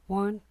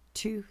1,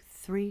 2,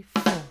 3,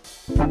 4.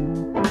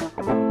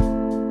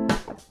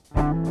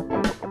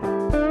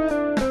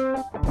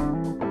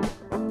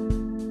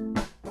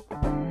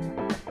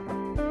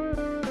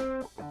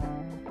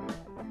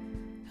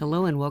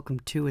 Hello and welcome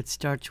to It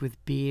Starts With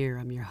Beer.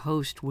 I'm your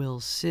host, Will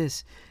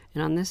Sis,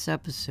 and on this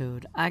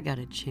episode, I got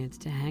a chance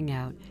to hang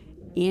out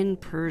in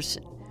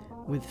person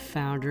with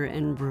founder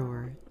and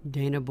brewer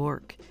Dana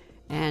Bork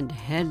and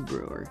head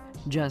brewer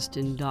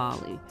Justin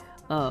Dawley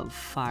of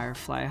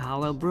Firefly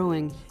Hollow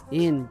Brewing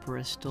in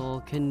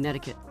Bristol,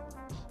 Connecticut.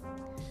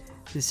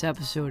 This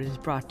episode is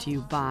brought to you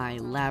by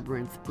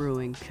Labyrinth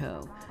Brewing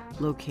Co.,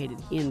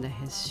 located in the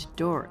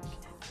historic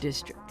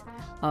district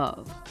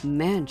of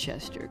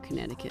Manchester,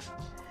 Connecticut.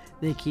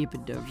 They keep a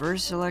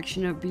diverse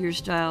selection of beer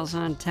styles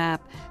on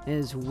tap,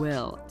 as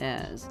well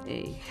as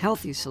a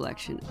healthy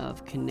selection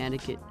of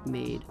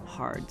Connecticut-made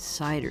hard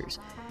ciders.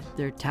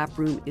 Their tap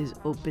room is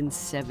open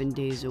 7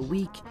 days a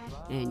week,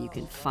 and you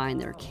can find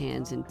their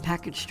cans in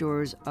package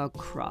stores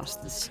across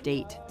the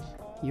state.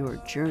 Your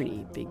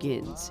journey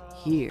begins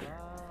here.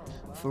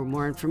 For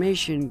more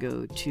information,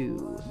 go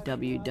to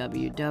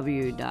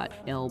www.lbc.beer.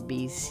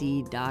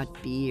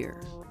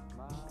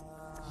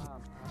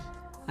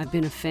 I've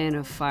been a fan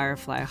of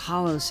Firefly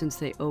Hollow since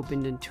they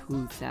opened in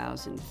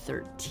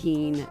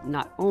 2013,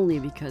 not only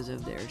because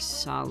of their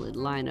solid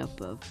lineup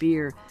of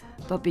beer,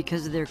 but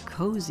because of their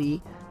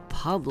cozy,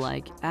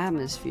 pub-like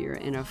atmosphere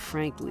in a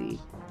frankly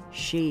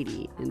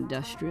shady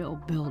industrial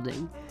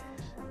building.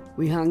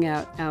 We hung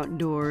out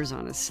outdoors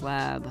on a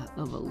slab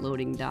of a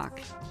loading dock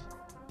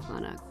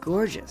on a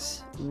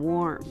gorgeous,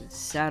 warm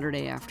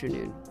Saturday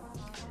afternoon.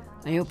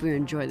 I hope you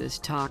enjoy this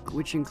talk,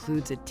 which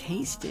includes a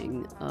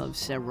tasting of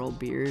several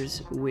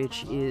beers,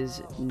 which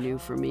is new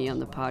for me on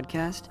the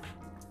podcast.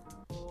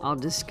 I'll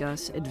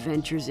discuss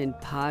adventures in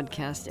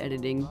podcast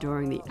editing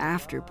during the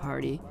after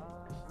party,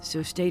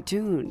 so stay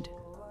tuned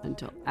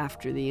until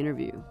after the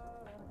interview.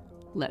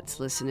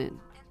 Let's listen in.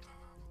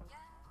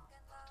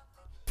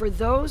 For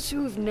those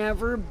who've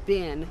never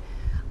been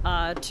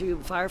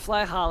to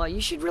Firefly Hollow, you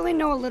should really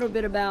know a little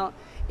bit about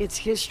its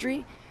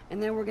history,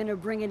 and then we're going to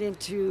bring it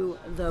into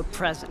the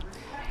present.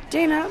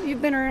 Dana,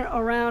 you've been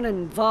around and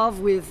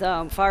involved with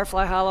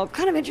Firefly Hollow.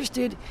 Kind of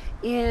interested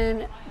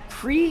in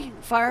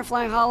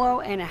pre-Firefly Hollow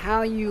and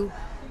how you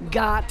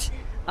got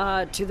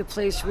to the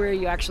place where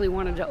you actually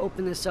wanted to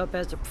open this up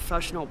as a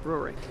professional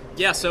brewery.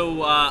 Yeah,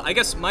 so I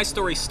guess my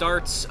story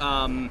starts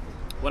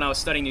when I was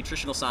studying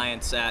nutritional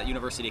science at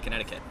University of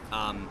Connecticut.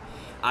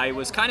 I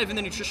was kind of in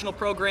the nutritional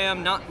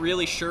program, not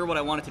really sure what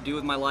I wanted to do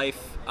with my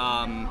life,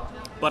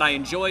 but I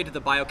enjoyed the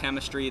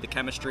biochemistry, the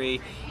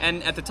chemistry,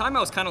 and at the time I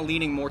was kind of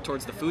leaning more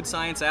towards the food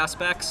science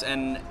aspects,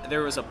 and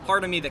there was a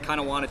part of me that kind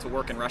of wanted to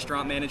work in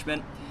restaurant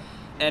management.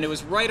 And it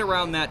was right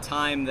around that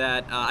time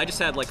that I just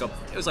had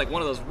it was like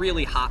one of those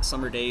really hot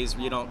summer days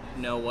where you don't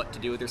know what to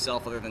do with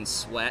yourself other than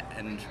sweat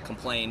and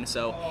complain.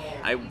 So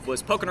I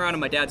was poking around in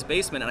my dad's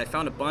basement and I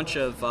found a bunch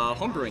of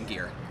homebrewing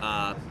gear.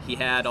 He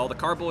had all the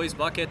carboys,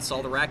 buckets,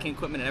 all the racking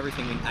equipment and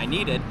everything I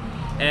needed.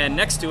 And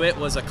next to it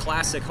was a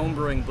classic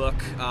homebrewing book,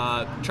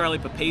 Charlie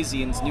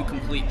Papazian's New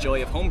Complete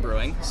Joy of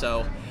Homebrewing.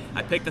 So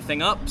I picked the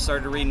thing up,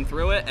 started reading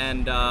through it,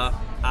 and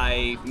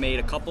I made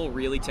a couple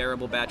really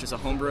terrible batches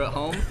of homebrew at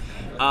home.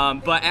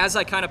 But as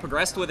I kind of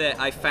progressed with it,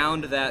 I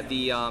found that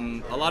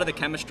a lot of the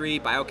chemistry,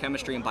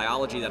 biochemistry, and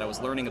biology that I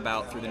was learning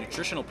about through the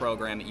nutritional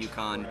program at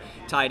UConn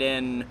tied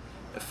in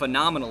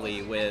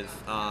phenomenally with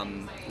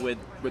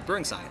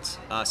brewing science.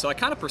 So I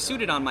kind of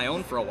pursued it on my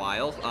own for a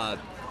while,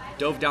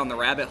 dove down the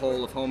rabbit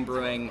hole of home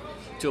brewing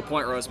to a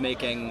point where I was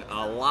making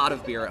a lot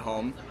of beer at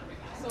home.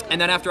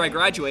 And then after I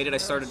graduated, I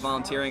started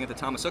volunteering at the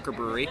Thomas Hooker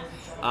Brewery.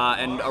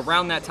 And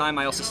around that time,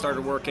 I also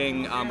started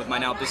working with my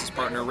now business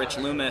partner, Rich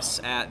Loomis,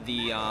 at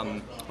the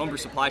Homebrew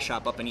Supply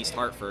Shop up in East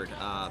Hartford,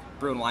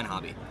 Brew and Wine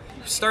Hobby.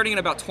 Starting in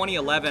about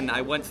 2011,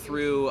 I went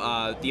through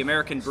the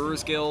American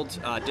Brewers Guild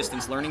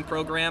distance learning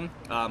program,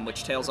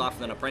 which tails off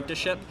of an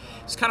apprenticeship.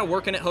 Just kind of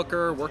working at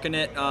Hooker, working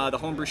at the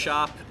homebrew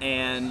shop,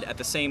 and at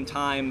the same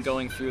time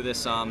going through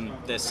this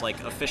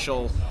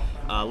official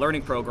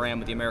learning program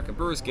with the American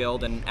Brewers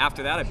Guild. And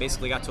after that, I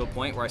basically got to a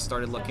point where I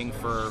started looking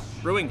for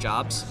brewing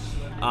jobs.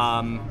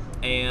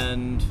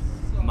 And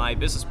my now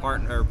business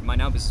partner,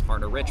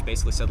 Rich,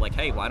 basically said,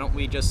 hey, why don't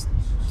we just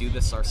do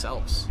this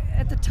ourselves?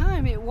 At the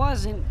time, it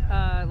wasn't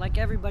like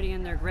everybody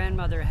and their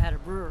grandmother had a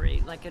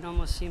brewery, like it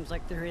almost seems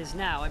like there is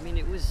now. I mean,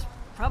 it was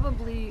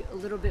probably a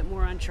little bit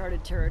more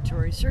uncharted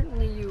territory.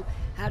 Certainly you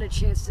had a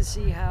chance to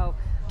see how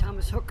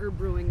Thomas Hooker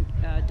Brewing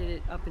did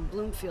it up in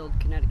Bloomfield,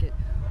 Connecticut.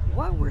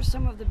 What were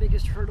some of the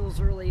biggest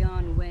hurdles early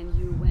on when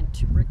you went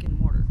to brick and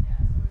mortar?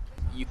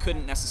 You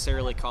couldn't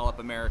necessarily call up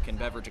American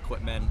Beverage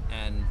Equipment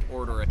and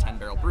order a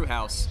 10-barrel brew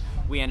house.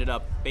 We ended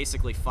up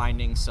basically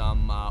finding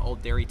some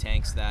old dairy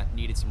tanks that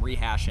needed some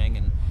rehashing,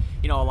 and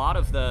a lot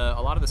of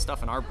the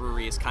stuff in our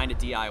brewery is kind of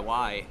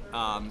DIY,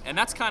 and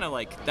that's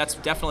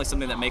definitely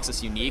something that makes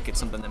us unique. It's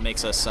something that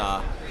makes us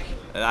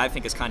I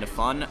think is kind of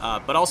fun,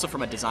 but also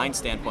from a design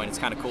standpoint, it's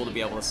kind of cool to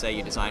be able to say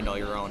you designed all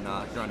your own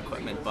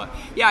equipment. But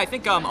yeah, I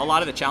think a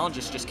lot of the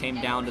challenges just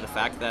came down to the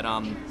fact that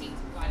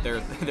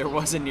there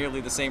wasn't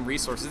nearly the same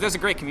resources. There's a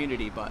great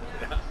community, but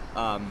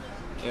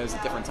it was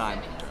a different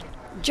time.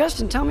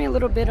 Justin, tell me a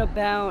little bit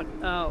about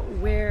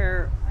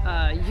where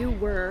you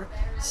were,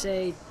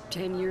 say,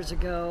 10 years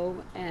ago,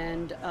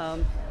 and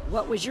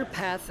what was your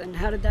path, and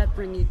how did that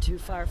bring you to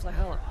Firefly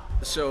Hollow?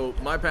 So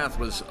my path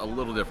was a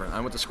little different. I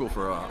went to school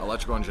for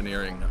electrical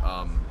engineering,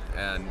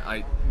 and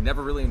I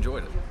never really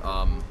enjoyed it.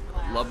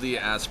 Love the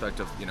aspect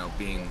of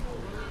being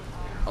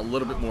a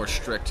little bit more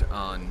strict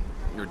on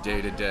your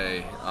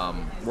day-to-day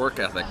work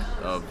ethic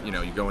of you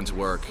go into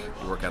work,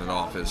 you work at an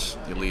office,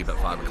 you leave at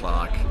 5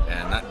 o'clock,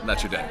 and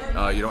that's your day.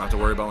 You don't have to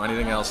worry about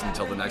anything else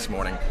until the next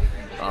morning.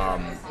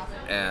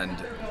 And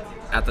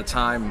at the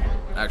time,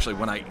 actually,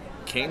 when I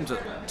came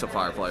to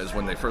Firefly is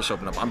when they first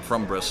opened up. I'm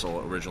from Bristol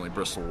originally,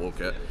 Bristol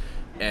Wolcott,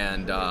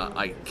 and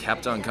I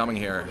kept on coming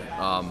here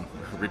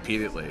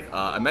repeatedly.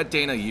 I met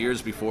Dana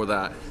years before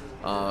that.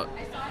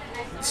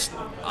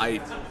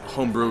 I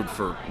homebrewed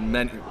for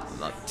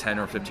 10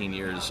 or 15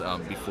 years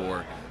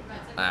before,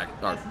 or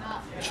I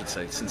should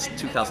say, since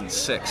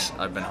 2006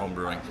 I've been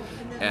homebrewing,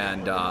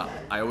 and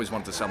I always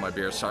wanted to sell my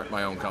beer, start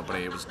my own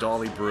company. It was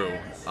Dawley Brew.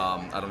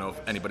 I don't know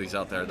if anybody's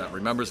out there that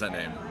remembers that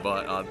name,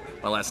 but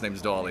my last name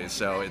is Dawley,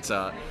 so it's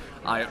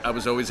I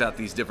was always at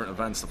these different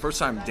events. The first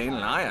time Dana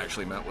and I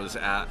actually met was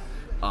at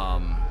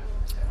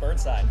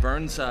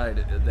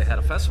Burnside. They had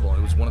a festival.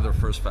 It was one of their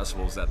first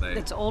festivals that they...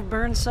 It's Old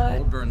Burnside?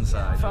 Old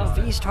Burnside.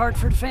 Of East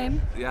Hartford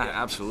fame? Yeah,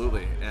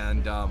 absolutely.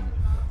 And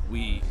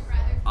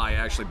I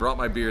actually brought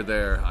my beer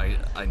there.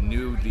 I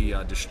knew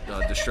the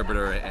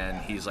distributor, and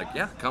he's like,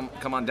 yeah,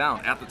 come on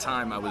down. At the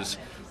time, I was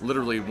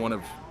literally one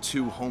of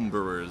 2 home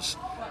brewers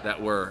that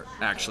were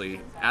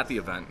actually at the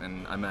event,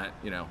 and I met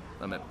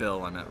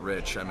Bill, I met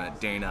Rich, I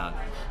met Dana,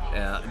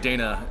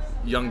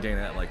 young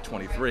Dana at like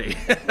 23,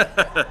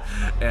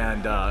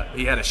 and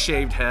he had a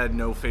shaved head,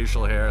 no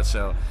facial hair,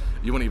 so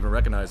you wouldn't even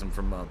recognize him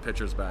from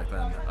pictures back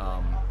then,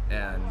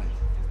 and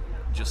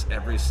just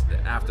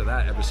after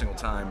that, every single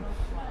time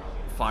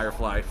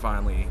Firefly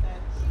finally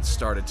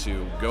started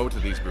to go to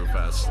these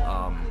brewfests,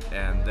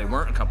 and they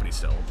weren't a company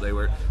still. They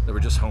were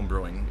just home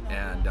brewing,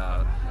 and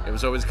it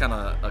was always kind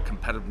of a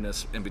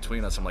competitiveness in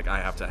between us. I'm like,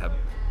 I have to have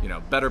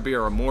better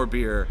beer or more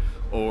beer,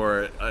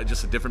 or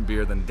just a different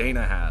beer than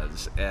Dana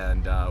has.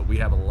 And we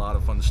have a lot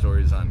of fun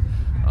stories on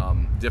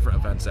different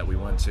events that we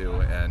went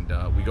to,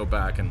 and we go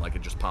back and like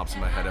it just pops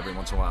in my head every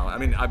once in a while. I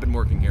mean, I've been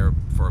working here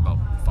for about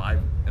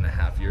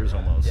 5.5 years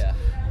almost,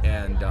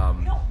 and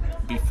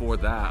before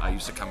that, I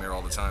used to come here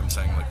all the time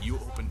saying, like, you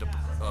opened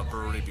a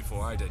brewery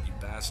before I did, you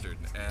bastard.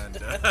 And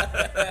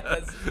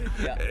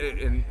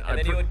and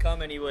then he would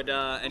come and he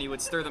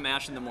would stir the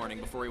mash in the morning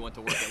before he went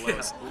to work at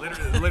Lowe's.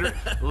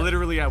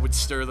 Literally, I would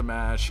stir the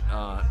mash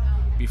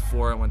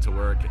before I went to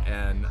work,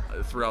 and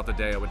throughout the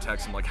day, I would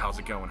text him like, "How's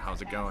it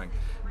going?"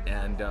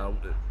 And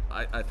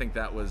I think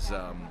that was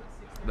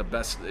the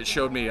best. It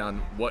showed me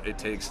on what it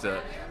takes to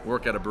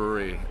work at a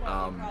brewery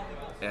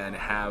and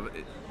have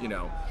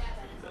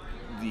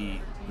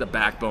the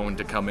backbone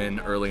to come in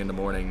early in the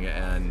morning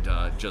and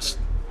just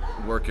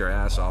work your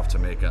ass off to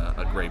make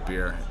a great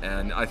beer.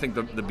 And I think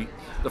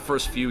the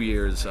first few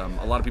years, a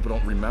lot of people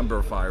don't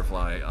remember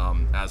Firefly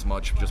as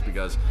much just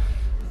because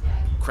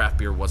craft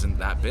beer wasn't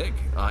that big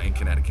in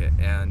Connecticut.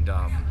 And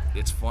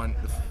it's fun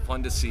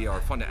to see, or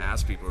fun to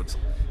ask people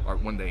or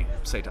when they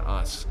say to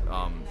us,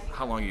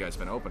 how long you guys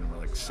been open? And we're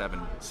like,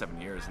 seven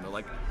years. And they're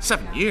like,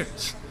 7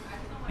 years?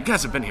 You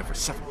guys have been here for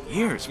 7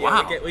 years.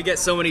 Wow. We get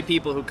so many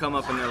people who come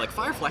up and they're like,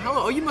 Firefly,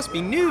 hello, you must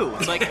be new.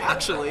 It's like,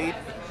 actually.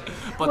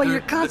 But well, you're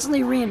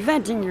constantly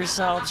reinventing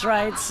yourselves,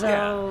 right?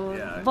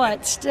 So,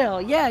 but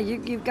still,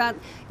 you've got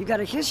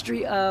a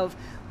history of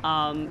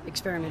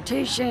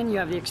experimentation. You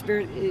have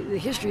the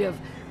history of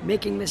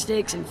making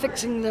mistakes and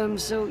fixing them.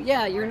 So,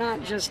 you're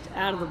not just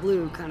out of the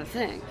blue kind of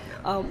thing.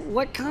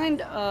 What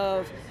kind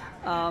of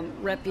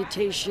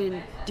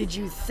reputation did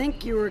you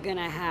think you were going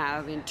to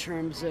have in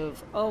terms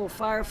of,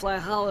 Firefly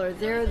Hollow,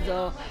 they're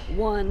the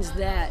ones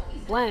that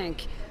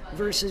blank,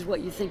 versus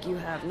what you think you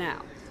have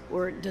now?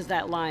 Or does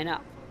that line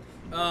up?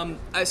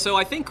 So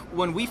I think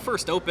when we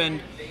first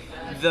opened,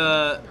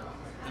 the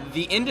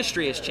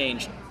industry has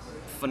changed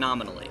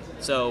phenomenally.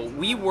 So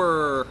we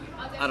were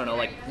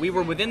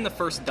within the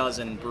first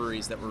dozen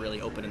breweries that were really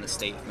open in the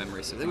state, if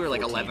memory serves. We were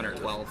like 11 or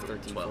 12,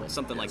 13, 12,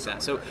 something like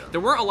that. So there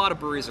weren't a lot of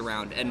breweries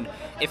around. And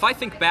if I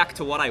think back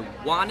to what I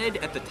wanted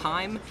at the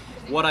time,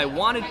 what I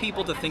wanted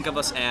people to think of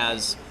us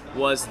as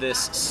was this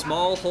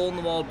small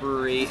hole-in-the-wall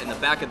brewery in the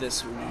back of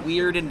this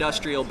weird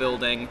industrial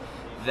building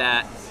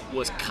that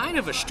was kind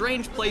of a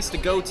strange place to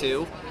go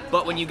to,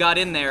 but when you got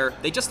in there,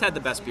 they just had the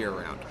best beer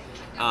around.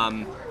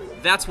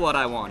 That's what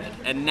I wanted.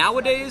 And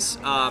nowadays,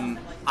 I'm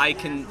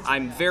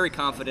very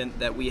confident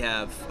that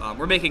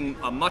we're making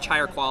a much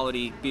higher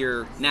quality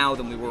beer now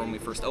than we were when we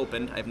first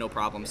opened. I have no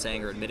problem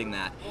saying or admitting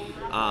that.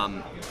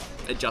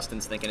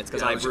 Justin's thinking it's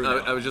because Yeah, I brew now.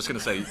 I was just going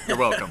to say, you're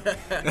welcome.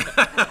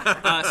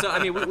 So I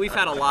mean, we've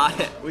had a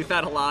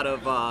lot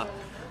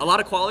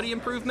of quality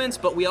improvements,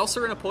 but we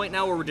also are in a point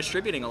now where we're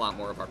distributing a lot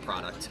more of our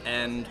product.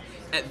 And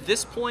at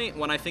this point,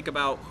 when I think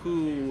about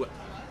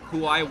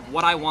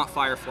what I want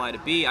Firefly to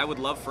be, I would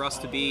love for us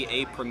to be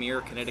a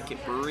premier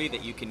Connecticut brewery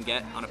that you can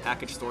get on a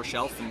package store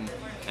shelf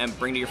and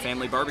bring to your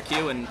family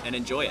barbecue and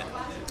enjoy it.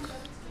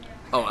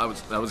 Oh, I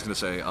was going to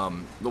say,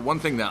 the one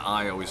thing that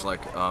I always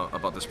like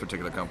about this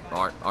particular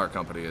our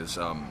company is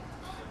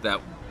that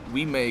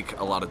we make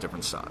a lot of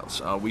different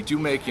styles. We do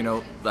make,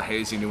 the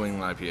hazy New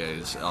England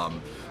IPAs,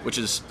 which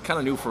is kind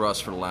of new for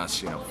us for the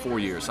last, 4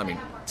 years. I mean,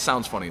 it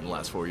sounds funny the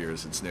last 4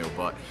 years it's new,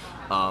 but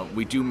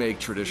we do make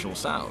traditional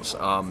styles.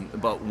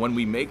 But when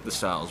we make the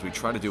styles, we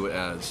try to do it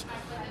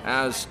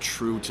as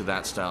true to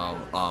that style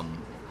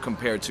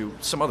compared to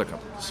some other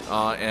companies.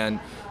 And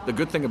the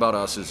good thing about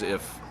us is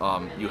if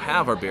you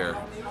have our beer,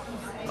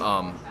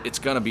 it's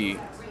going to be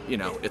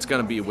it's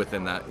going to be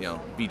within that,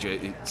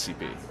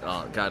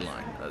 BJCP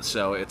guideline.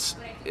 So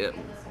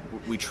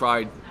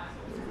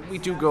we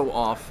do go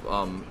off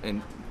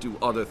and do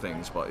other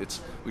things, but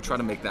we try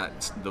to make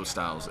those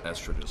styles as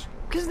traditional.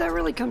 Because that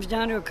really comes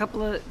down to a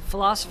couple of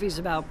philosophies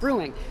about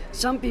brewing.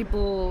 Some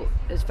people,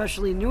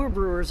 especially newer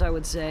brewers, I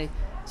would say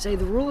the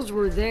rules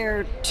were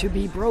there to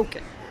be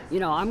broken.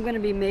 I'm going to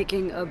be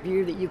making a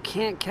beer that you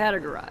can't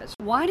categorize.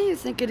 Why do you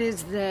think it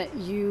is that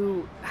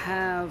you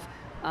have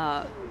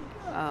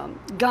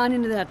gone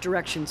into that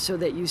direction so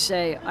that you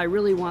say, I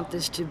really want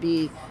this to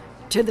be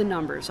to the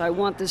numbers. I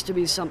want this to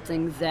be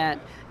something that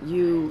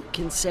you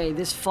can say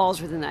this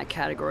falls within that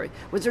category.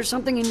 Was there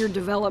something in your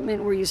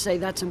development where you say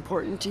that's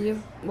important to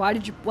you? Why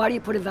do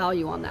you put a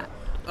value on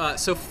that?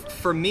 So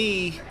for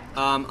me,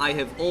 I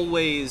have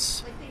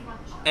always,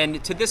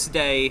 and to this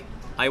day,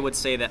 I would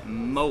say that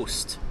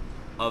most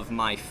of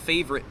my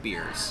favorite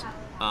beers,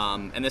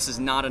 and this is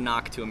not a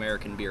knock to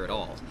American beer at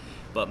all,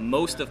 but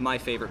most of my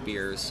favorite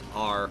beers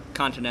are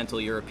continental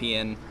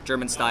European,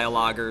 German-style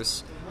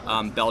lagers,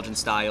 Belgian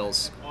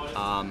styles,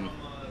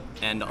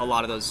 and a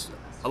lot of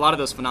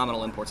those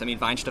phenomenal imports. I mean,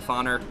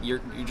 Weihenstephaner,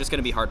 you're just going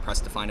to be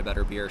hard-pressed to find a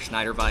better beer.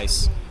 Schneider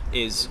Weiss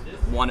is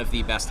one of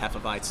the best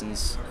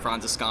Hefeweizens.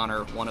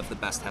 Franziskaner, one of the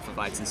best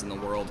Hefeweizens in the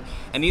world.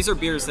 And these are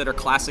beers that are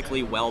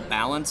classically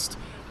well-balanced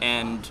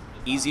and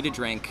easy to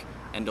drink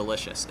and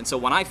delicious. And so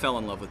when I fell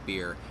in love with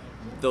beer,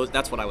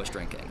 that's what I was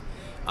drinking.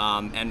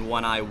 And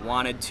when I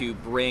wanted to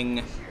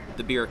bring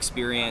the beer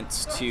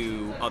experience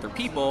to other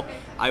people,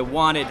 I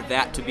wanted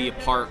that to be a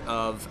part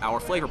of our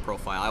flavor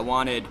profile. I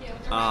wanted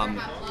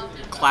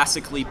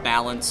classically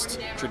balanced,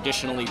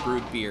 traditionally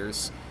brewed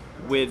beers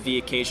with the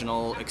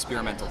occasional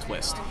experimental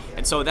twist.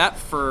 And so that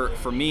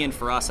for me and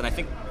for us, and I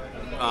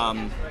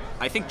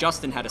think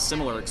Justin had a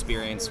similar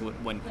experience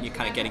when you're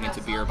kind of getting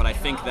into beer, but I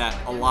think that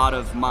a lot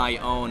of my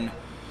own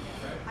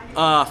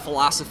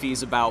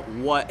philosophies about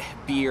what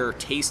beer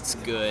tastes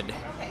good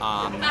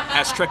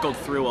has trickled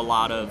through a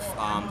lot of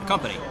the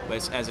company,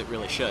 as it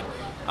really should.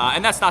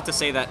 And that's not to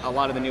say that a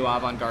lot of the new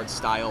avant-garde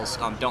styles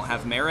don't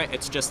have merit.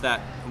 It's just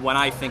that when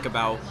I think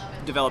about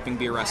developing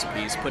beer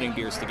recipes, putting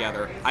beers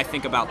together, I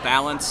think about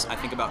balance, I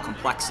think about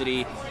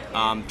complexity,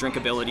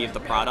 drinkability of the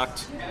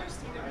product,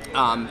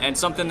 and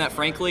something that,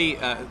 frankly,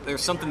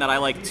 there's something that I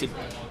like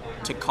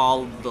to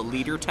call the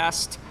liter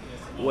test,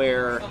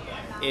 where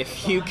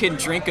if you can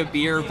drink a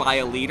beer by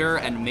a liter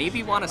and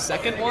maybe want a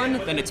second one,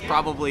 then it's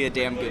probably a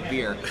damn good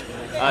beer.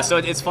 So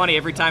it's funny,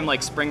 every time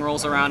like spring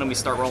rolls around and we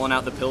start rolling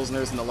out the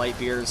Pilsners and the light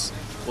beers,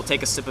 we'll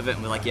take a sip of it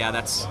and we're like, yeah,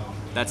 that's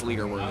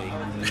liter worthy.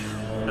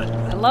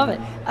 I love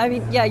it. I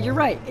mean, yeah, you're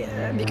right.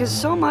 Because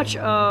so much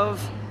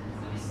of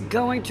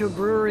going to a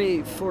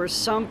brewery for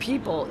some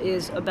people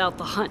is about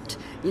the hunt.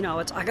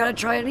 It's I gotta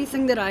try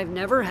anything that I've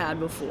never had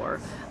before,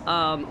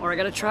 or I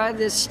gotta try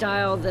this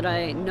style that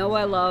I know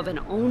I love and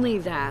only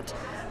that,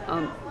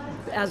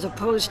 as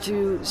opposed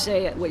to,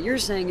 say, what you're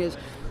saying is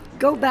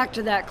go back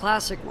to that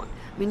classic one.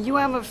 I mean, you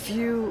have a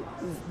few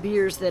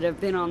beers that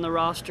have been on the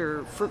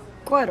roster for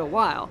quite a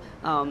while.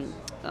 I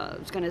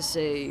was going to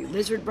say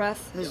Lizard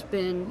Breath has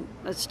been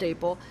a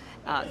staple.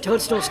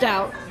 Toadstool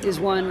Stout is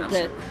one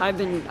that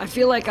I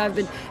feel like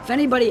if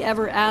anybody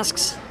ever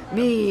asks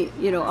me,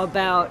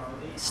 about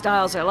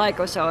styles I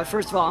like, so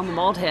first of all, I'm a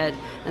malt head,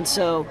 and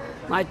so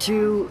my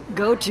two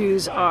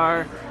go-tos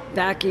are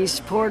Back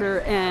East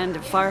Porter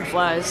and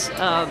Firefly's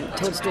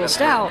Toadstool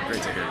Stout.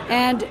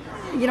 And,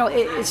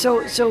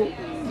 so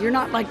you're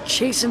not like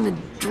chasing the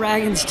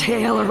dragon's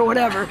tail or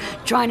whatever,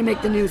 trying to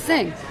make the new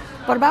thing.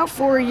 But about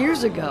 4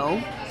 years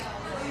ago,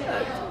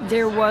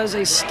 there was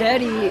a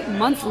steady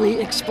monthly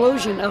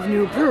explosion of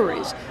new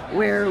breweries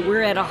where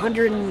we're at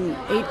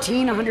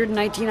 118,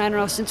 119, I don't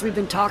know, since we've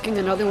been talking,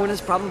 another one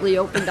has probably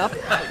opened up.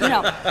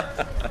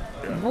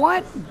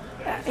 What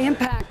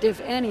impact,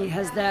 if any,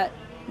 has that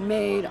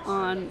made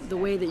on the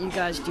way that you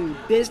guys do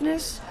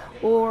business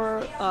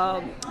or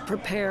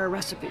prepare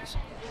recipes?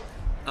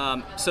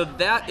 So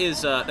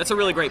that's a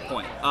really great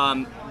point.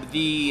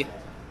 The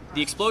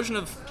explosion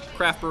of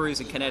craft breweries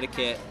in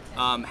Connecticut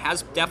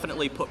has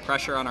definitely put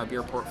pressure on our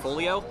beer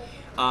portfolio.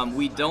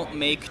 We don't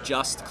make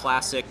just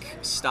classic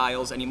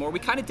styles anymore. We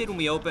kind of did when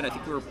we opened. I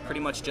think we were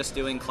pretty much just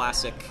doing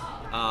classic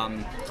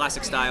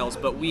styles,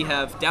 but we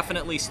have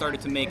definitely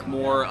started to make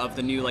more of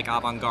the new like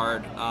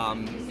avant-garde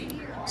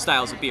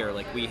styles of beer.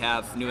 Like we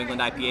have New England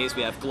IPAs.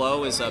 We have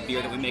Glow is a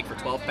beer that we make for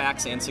 12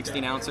 packs and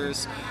 16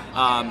 ounces.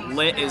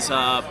 Lit is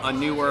a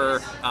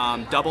newer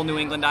double New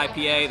England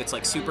IPA that's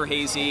like super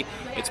hazy.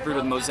 It's brewed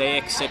with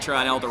Mosaic, Citra,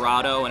 and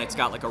Eldorado, and it's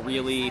got like a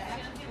really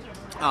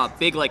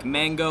big like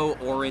mango,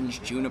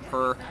 orange,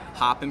 juniper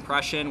hop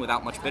impression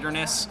without much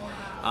bitterness.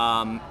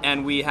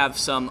 And we have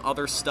some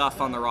other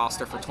stuff on the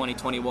roster for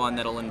 2021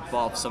 that'll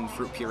involve some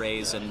fruit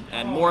purees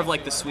and more of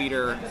like the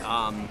sweeter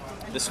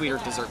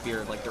dessert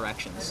beer like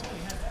directions.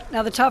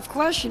 Now the tough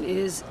question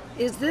is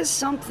this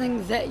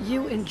something that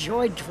you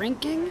enjoy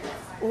drinking,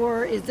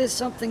 or is this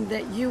something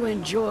that you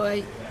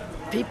enjoy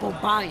people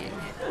buying?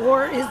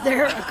 Or is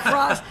there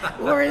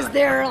or is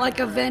there like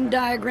a Venn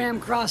diagram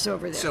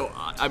crossover there? So,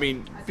 I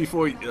mean,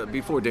 before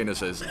Dana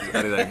says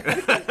anything.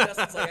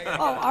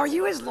 Oh, are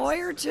you his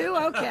lawyer too?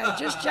 Okay,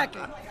 just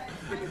checking.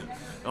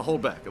 I'll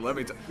hold back. Let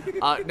me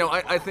no,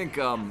 I think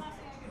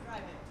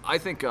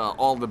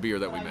all the beer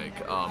that we make,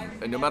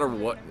 and no matter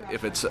what,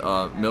 if it's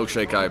a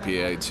milkshake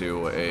IPA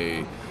to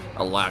a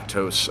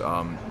lactose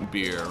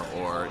beer,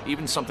 or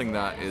even something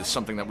that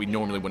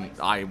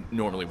I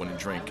normally wouldn't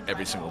drink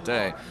every single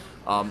day.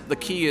 The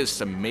key is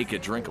to make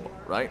it drinkable,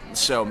 right?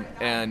 So,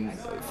 and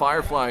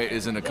Firefly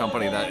isn't a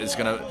company that is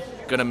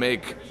gonna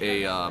make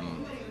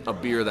a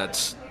beer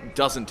that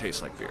doesn't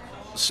taste like beer.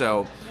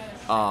 So,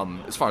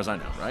 as far as I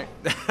know, right?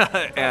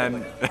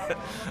 And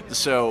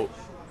so,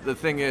 the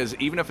thing is,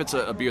 even if it's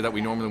a beer that we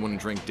normally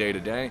wouldn't drink day to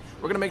day,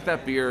 we're gonna make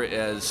that beer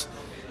as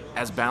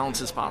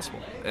balanced as possible.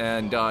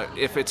 And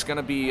if it's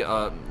gonna be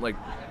like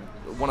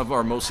one of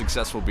our most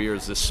successful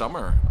beers this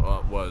summer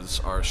was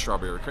our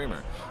strawberry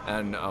creamer,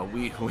 and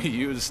we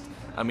used,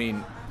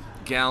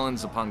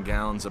 gallons upon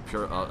gallons of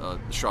pure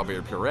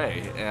strawberry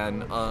puree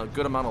and a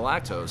good amount of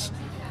lactose.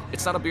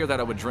 It's not a beer that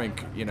I would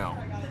drink,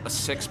 a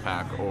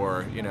 6-pack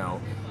or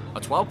a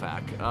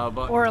 12-pack,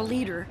 but or a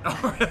liter.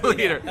 Or a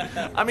liter.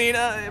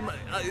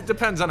 It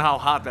depends on how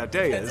hot that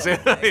day is.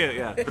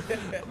 Yeah.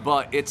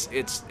 But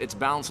it's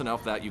balanced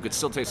enough that you could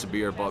still taste the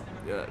beer, but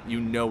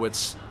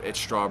it's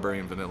strawberry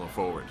and vanilla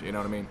forward. You know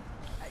what I mean?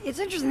 It's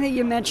interesting that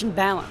you mentioned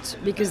balance,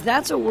 because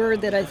that's a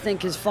word that I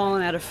think has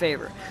fallen out of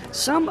favor.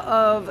 Some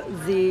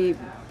of the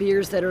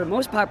beers that are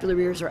most popular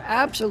beers are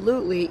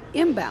absolutely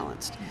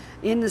imbalanced,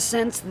 in the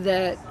sense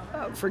that,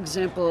 for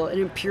example, an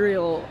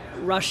Imperial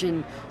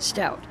Russian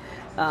Stout.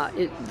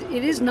 It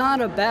is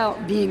not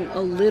about being a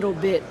little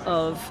bit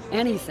of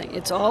anything.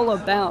 It's all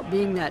about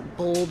being that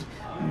bold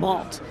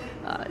malt.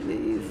 A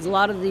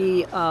lot of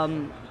the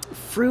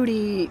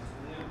fruity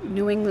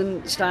New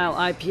England style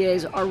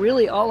IPAs are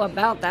really all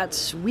about that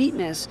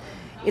sweetness.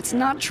 It's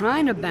not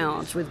trying to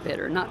balance with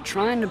bitter, not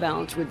trying to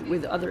balance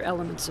with other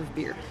elements of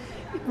beer.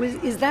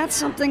 Is that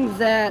something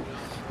that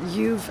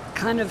you've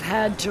kind of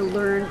had to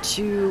learn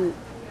to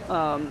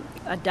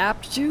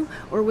adapt to,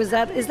 or is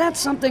that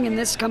something, and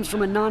this comes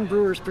from a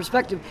non-brewer's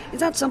perspective, is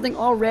that something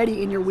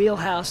already in your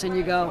wheelhouse and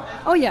you go,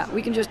 oh yeah,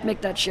 we can just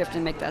make that shift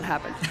and make that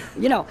happen?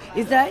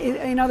 Is that,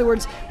 in other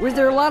words, was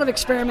there a lot of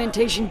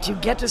experimentation to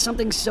get to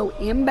something so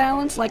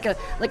imbalanced, like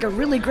a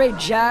really great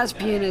jazz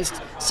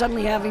pianist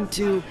suddenly having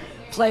to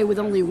play with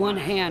only one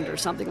hand or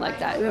something like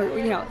that?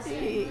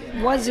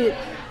 Was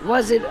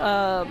it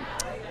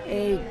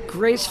a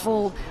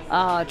graceful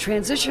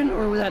transition,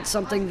 or was that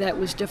something that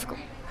was difficult?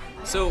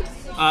 So,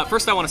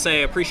 first I want to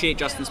say I appreciate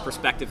Justin's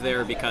perspective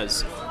there,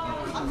 because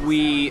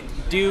we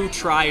do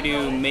try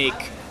to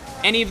make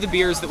any of the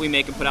beers that we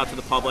make and put out to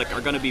the public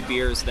are going to be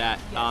beers that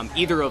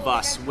either of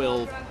us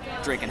will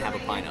drink and have a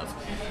pint of.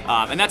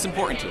 And that's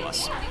important to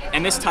us.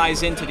 And this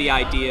ties into the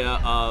idea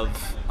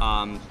of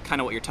kind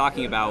of what you're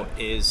talking about,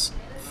 is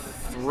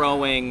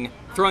throwing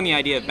the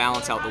idea of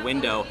balance out the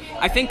window.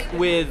 I think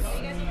with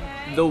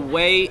the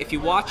way, if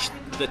you watch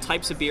the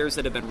types of beers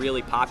that have been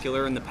really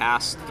popular in the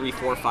past 3,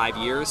 4, 5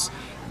 years,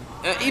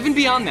 even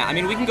beyond that,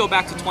 we can go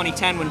back to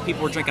 2010 when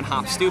people were drinking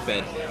Hop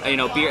Stupid.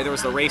 Beer. There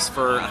was the race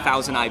for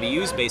 1,000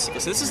 IBUs, basically.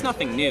 So this is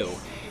nothing new,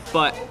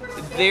 but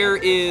there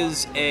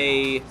is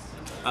a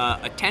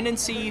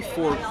tendency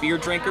for beer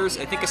drinkers,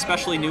 I think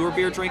especially newer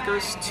beer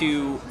drinkers,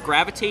 to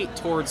gravitate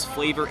towards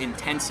flavor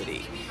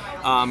intensity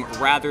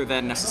rather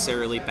than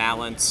necessarily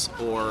balance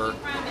or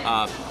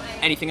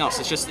anything else.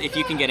 It's just, if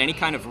you can get any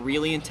kind of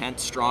really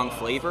intense, strong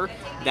flavor,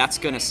 that's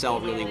going to sell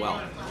really well.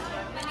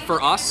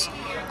 For us,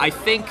 I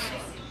think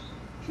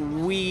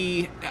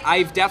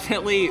I've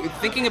definitely,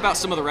 thinking about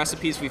some of the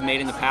recipes we've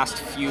made in the past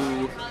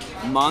few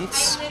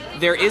months,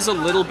 there is a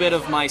little bit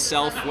of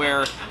myself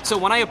where, so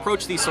when I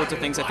approach these sorts of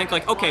things, I think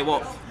like, okay,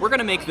 well, we're going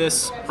to make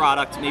this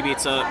product, maybe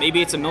it's a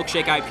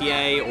milkshake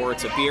IPA, or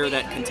it's a beer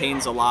that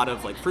contains a lot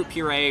of like fruit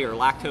puree or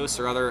lactose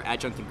or other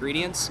adjunct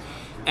ingredients.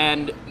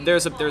 And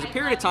there's a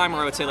period of time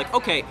where I would say like,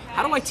 okay,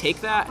 how do I take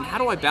that and how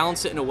do I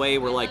balance it in a way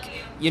where, like,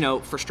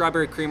 for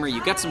strawberry creamer,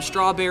 you get some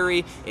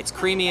strawberry, it's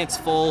creamy, it's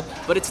full,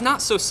 but it's not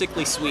so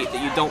sickly sweet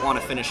that you don't want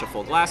to finish a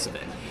full glass of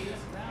it.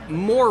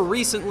 more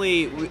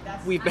recently,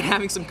 we've been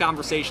having some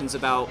conversations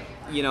about,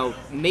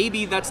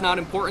 maybe that's not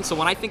important. So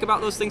when I think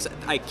about those things,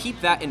 I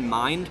keep that in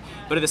mind.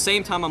 But at the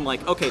same time, I'm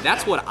like, okay,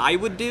 that's what I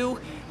would do.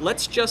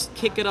 Let's just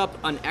kick it up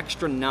an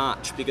extra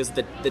notch, because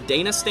the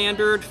Dana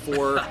standard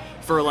for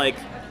like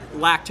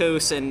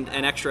lactose and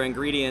extra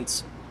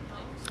ingredients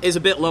is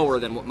a bit lower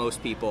than what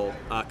most people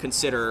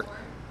consider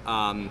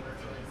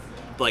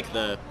like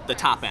the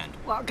top end.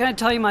 Well, can I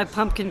tell you my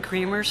pumpkin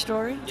creamer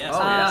story? Yes.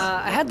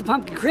 I had the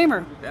pumpkin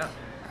creamer. Yeah.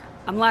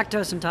 I'm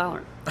lactose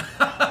intolerant.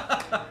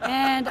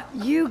 And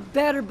you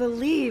better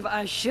believe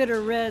I should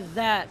have read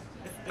that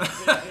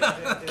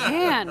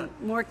can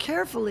more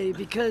carefully,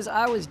 because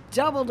I was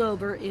doubled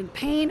over in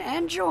pain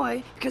and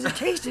joy because it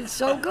tasted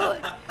so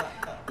good.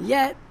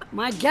 Yet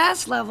my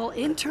gas level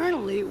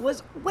internally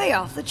was way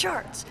off the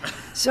charts.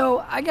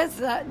 So I guess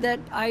that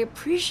I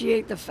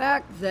appreciate the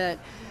fact that,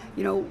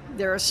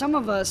 there are some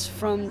of us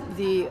from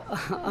the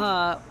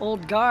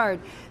old guard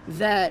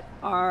that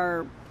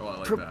are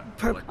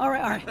all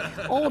right,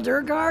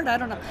 older guard, I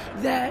don't know,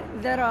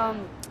 that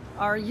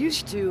are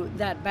used to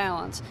that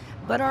balance,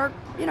 but are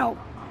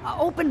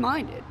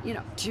open-minded,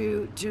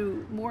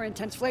 to more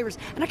intense flavors.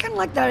 And I kind of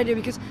like that idea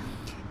because,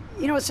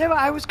 say if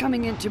I was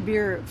coming into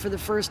beer for the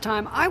first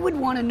time, I would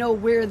want to know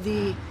where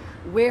the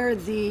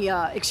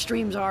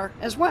extremes are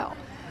as well,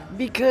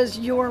 because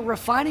you're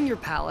refining your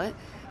palate.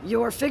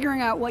 You're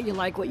figuring out what you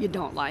like, what you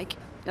don't like,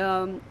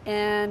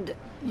 and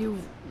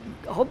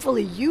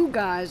hopefully you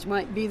guys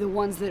might be the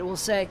ones that will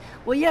say,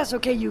 well, yes,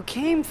 okay, you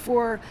came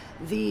for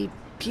the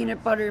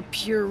peanut butter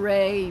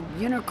puree,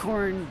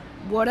 unicorn,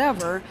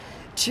 whatever,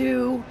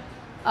 to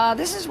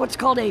this is what's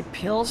called a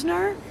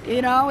Pilsner.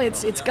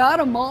 It's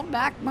got a malt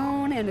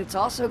backbone, and it's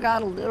also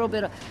got a little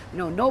bit of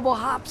noble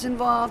hops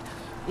involved.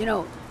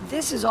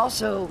 This is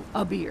also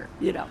a beer.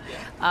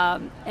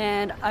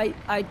 And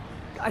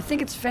I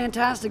think it's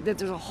fantastic that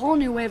there's a whole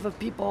new wave of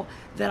people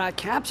that I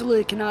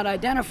absolutely cannot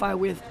identify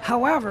with.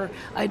 However,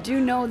 I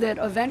do know that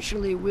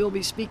eventually we'll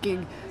be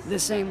speaking the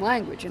same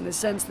language, in the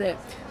sense that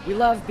we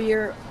love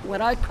beer.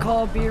 What I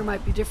call beer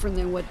might be different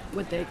than what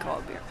they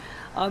call beer.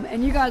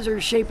 And you guys are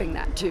shaping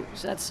that too.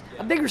 So that's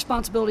a big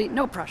responsibility,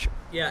 no pressure.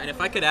 Yeah, and if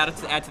I could add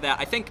to that,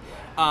 I think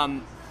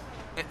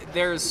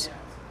there's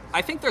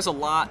a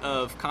lot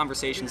of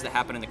conversations that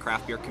happen in the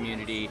craft beer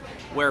community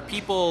where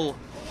people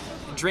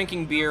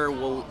drinking beer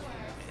will,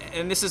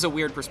 and this is a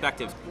weird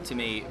perspective to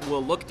me,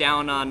 will look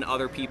down on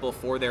other people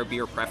for their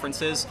beer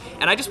preferences.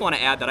 And I just want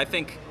to add that I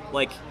think,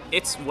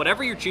 it's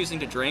whatever you're choosing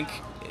to drink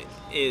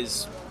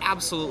is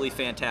absolutely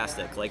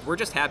fantastic. We're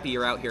just happy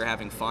you're out here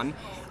having fun.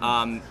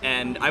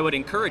 And I would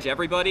encourage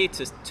everybody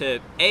to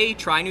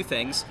try new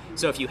things.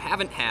 So if you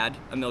haven't had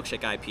a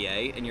milkshake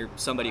IPA and you're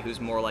somebody who's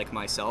more like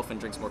myself and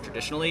drinks more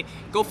traditionally,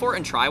 go for it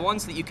and try one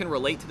so that you can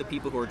relate to the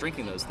people who are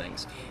drinking those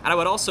things. And I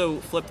would also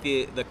flip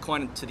the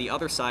coin to the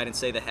other side and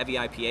say the heavy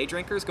IPA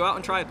drinkers, go out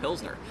and try a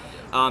Pilsner.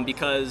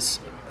 Because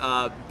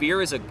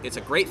beer is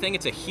a great thing.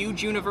 It's a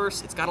huge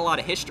universe. It's got a lot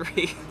of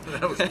history.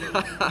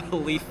 A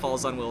leaf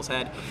falls on Will's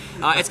head.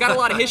 It's got a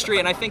lot of history,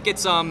 and I think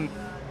it's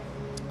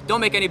don't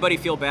make anybody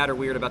feel bad or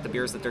weird about the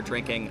beers that they're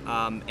drinking,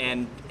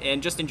 and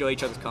just enjoy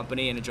each other's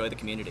company and enjoy the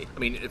community. I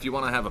mean, if you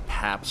want to have a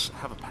Pabst,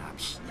 have a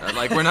Pabst.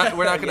 We're not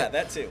gonna yeah,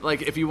 that too.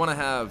 If you want to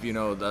have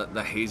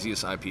the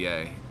haziest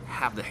IPA,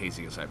 have the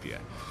haziest IPA,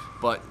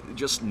 but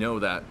just know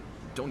that.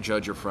 Don't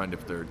judge your friend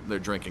if they're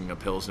drinking a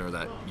Pilsner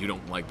that you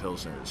don't like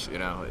Pilsners.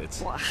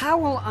 It's. Well, how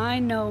will I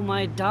know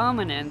my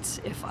dominance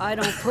if I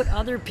don't put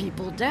other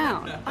people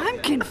down? I'm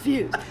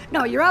confused.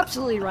 No, you're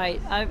absolutely right.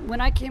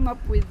 When I came up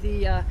with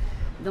the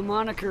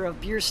moniker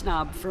of beer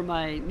snob for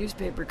my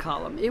newspaper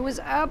column, it was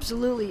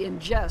absolutely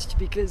in jest,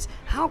 because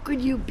how could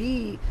you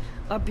be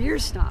a beer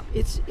snob?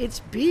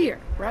 It's beer,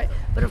 right?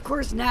 But of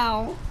course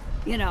now,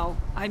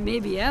 I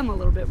maybe am a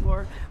little bit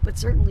more, but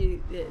certainly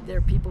there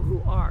are people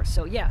who are.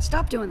 So yeah,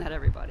 stop doing that,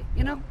 everybody.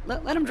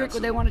 Let them drink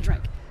what they want to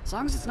drink, as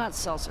long as it's not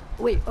seltzer.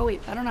 Wait,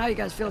 I don't know how you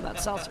guys feel about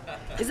seltzer.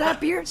 Is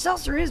that beer?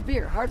 Seltzer is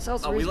beer. Hard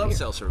seltzer is beer. We love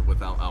seltzer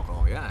without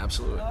alcohol. Yeah,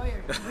 absolutely. Oh,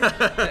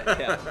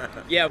 yeah.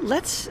 Yeah.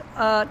 Let's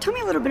tell me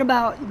a little bit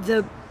about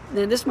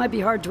and this might be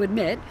hard to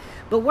admit,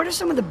 but what are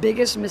some of the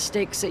biggest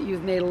mistakes that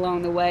you've made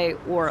along the way,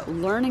 or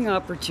learning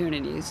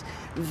opportunities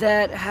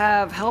that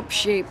have helped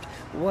shape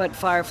what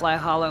Firefly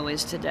Hollow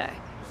is today?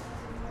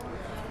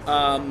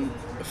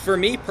 For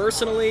me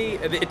personally,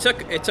 it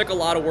took a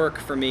lot of work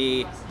for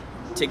me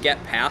to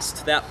get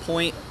past that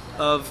point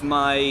of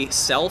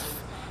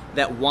myself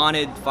that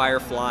wanted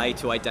Firefly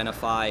to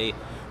identify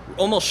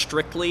almost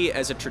strictly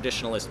as a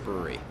traditionalist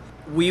brewery.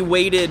 We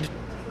waited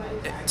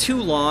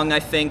too long, I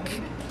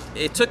think.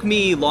 It took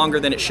me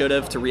longer than it should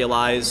have to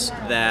realize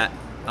that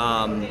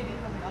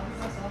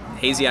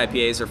hazy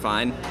IPAs are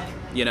fine,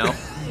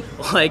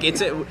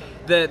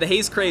 the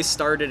haze craze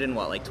started in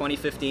like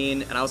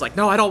 2015, and I was like,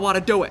 no, I don't want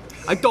to do it.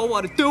 I don't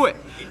want to do it.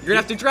 You're gonna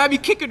have to drive me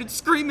kicking and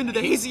screaming to the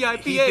hazy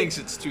IPA. He thinks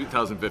it's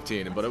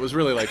 2015, but it was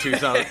really like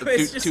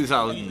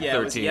 2013 yeah,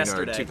 it was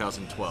or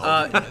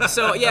 2012.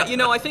 So yeah,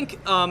 I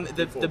think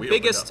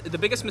the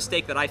biggest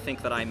mistake that I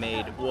think that I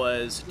made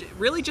was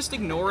really just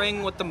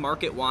ignoring what the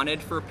market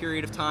wanted for a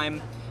period of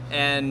time.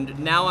 And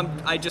now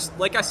I just,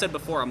 like I said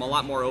before, I'm a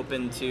lot more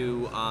open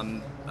to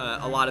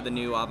a lot of the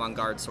new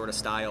avant-garde sort of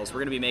styles.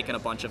 We're going to be making a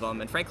bunch of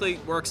them, and frankly,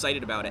 we're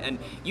excited about it. And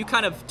you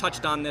kind of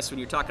touched on this when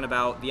you're talking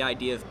about the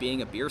idea of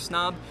being a beer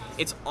snob.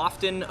 It's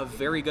often a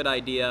very good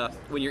idea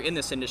when you're in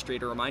this industry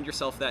to remind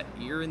yourself that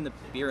you're in the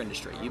beer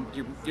industry.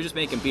 You're just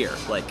making beer.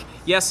 Like,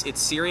 yes,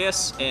 it's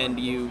serious, and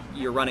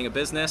you're running a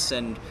business,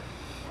 and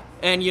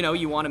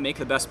you want to make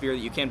the best beer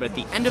that you can, but at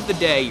the end of the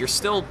day, you're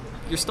still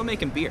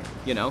making beer,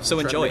 so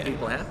enjoy it.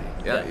 People happy.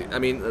 Yeah. I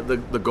mean,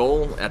 the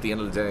goal at the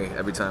end of the day,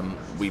 every time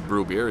we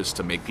brew beer, is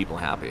to make people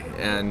happy.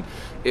 And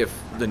if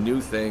the new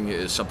thing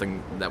is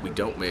something that we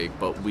don't make,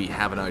 but we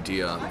have an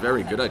idea, a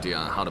very good idea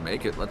on how to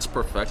make it, let's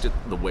perfect it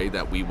the way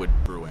that we would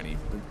brew any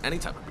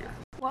type of beer.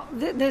 Well,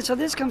 so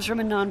this comes from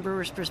a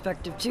non-brewer's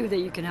perspective too, that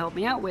you can help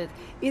me out with.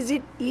 Is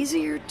it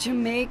easier to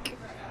make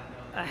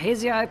a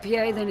hazy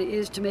IPA than it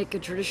is to make a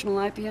traditional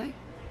IPA?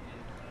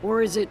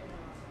 Or is it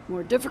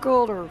more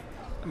difficult, or...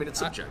 I mean, it's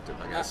subjective,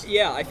 I guess.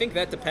 Yeah, I think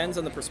that depends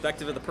on the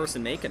perspective of the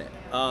person making it.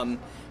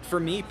 For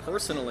me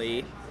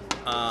personally,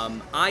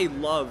 I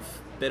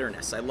love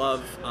bitterness. I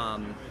love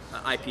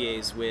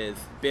IPAs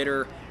with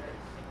bitter,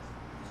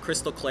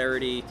 crystal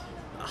clarity,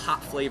 a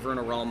hot flavor and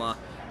aroma.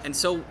 And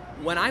so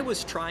when I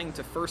was trying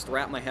to first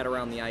wrap my head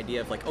around the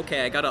idea of like,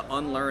 okay, I got to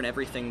unlearn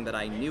everything that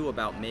I knew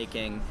about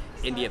making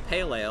India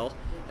Pale Ale,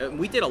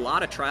 we did a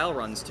lot of trial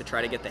runs to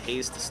try to get the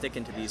haze to stick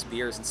into these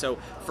beers. And so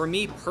for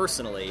me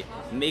personally,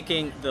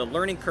 making the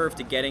learning curve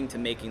to getting to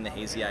making the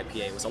hazy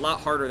IPA was a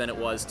lot harder than it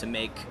was to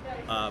make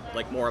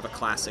like more of a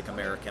classic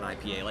American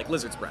IPA like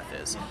Lizard's Breath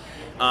is.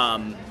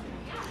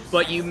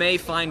 But you may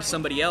find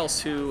somebody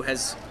else who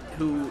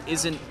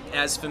isn't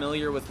as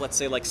familiar with, let's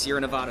say, like Sierra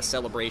Nevada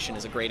Celebration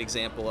is a great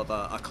example of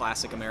a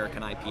classic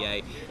American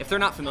IPA. If they're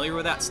not familiar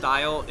with that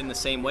style in the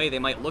same way, they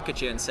might look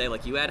at you and say,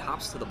 like, you add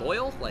hops to the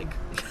boil? Like,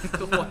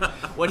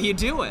 what are you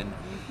doing?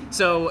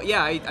 So,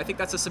 yeah, I think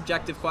that's a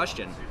subjective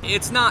question.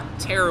 It's not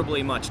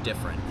terribly much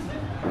different.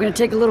 We're going to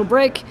take a little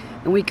break,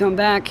 and when we come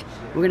back,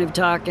 we're going to be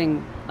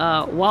talking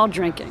while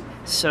drinking.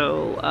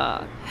 So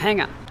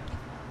hang on.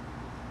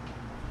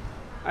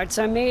 All right,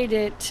 so I made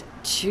it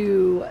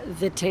to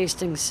the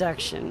tasting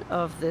section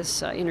of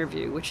this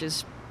interview, which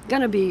is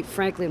going to be,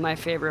 frankly, my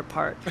favorite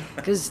part,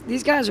 because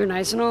these guys are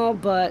nice and all,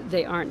 but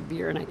they aren't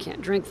beer and I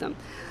can't drink them.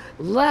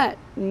 Let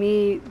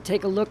me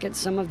take a look at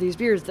some of these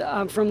beers.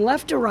 From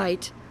left to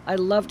right,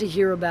 I'd love to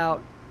hear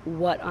about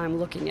what I'm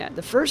looking at.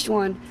 The first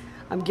one,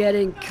 I'm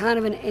getting kind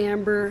of an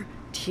amber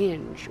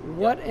tinge.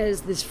 What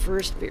is this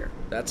first beer?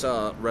 That's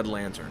Red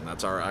Lantern.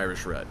 That's our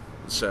Irish Red.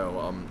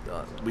 So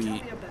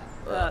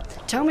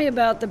tell me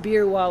about the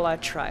beer while I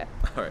try it.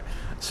 All right.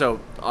 So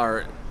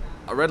our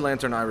Red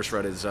Lantern Irish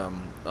Red is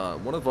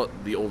one of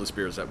the oldest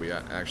beers that we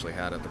actually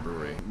had at the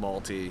brewery.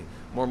 Malty,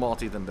 more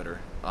malty than bitter,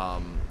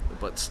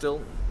 but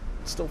still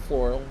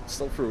floral,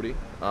 still fruity,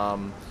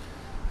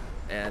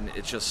 and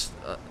it's just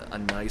a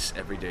nice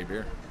everyday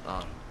beer.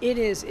 It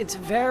is. It's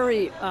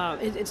very.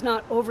 It's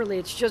not overly.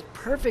 It's just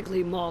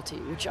perfectly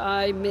malty, which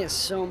I miss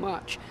so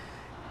much.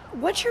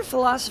 What's your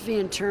philosophy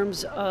in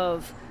terms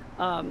of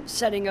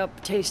setting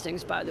up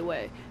tastings, by the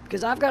way?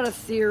 Because I've got a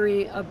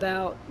theory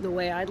about the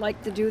way I'd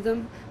like to do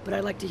them, but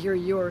I'd like to hear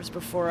yours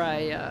before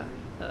I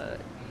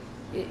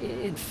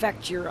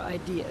infect your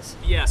ideas.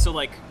 Yeah, so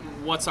like,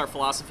 what's our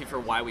philosophy for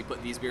why we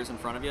put these beers in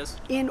front of you?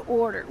 In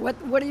order.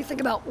 What do you think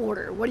about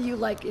order? What do you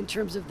like in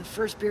terms of the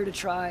first beer to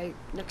try,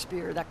 next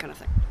beer, that kind of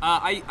thing?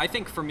 I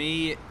think for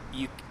me,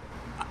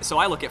 so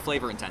I look at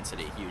flavor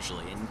intensity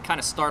usually and kind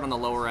of start on the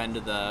lower end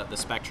of the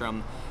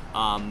spectrum.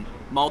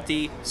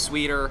 Malty,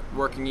 sweeter,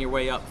 working your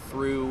way up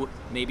through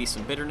maybe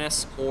some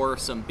bitterness or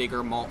some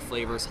bigger malt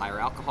flavors,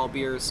 higher alcohol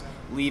beers,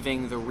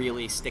 leaving the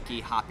really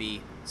sticky,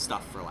 hoppy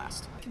stuff for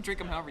last. You can drink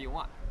them however you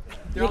want.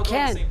 You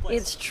can.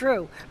 It's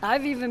true.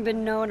 I've even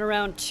been known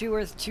around 2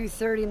 or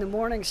 2:30 in the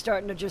morning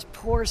starting to just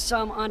pour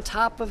some on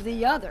top of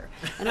the other.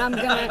 And I'm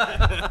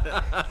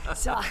gonna.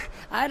 So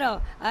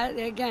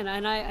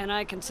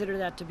I consider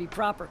that to be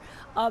proper.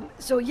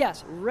 So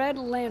yes, Red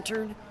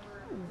Lantern,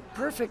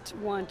 perfect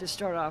one to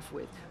start off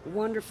with.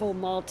 Wonderful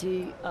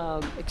malty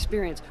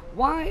experience.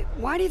 Why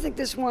do you think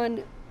this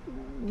one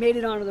made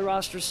it onto the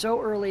roster so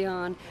early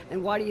on,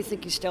 and why do you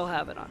think you still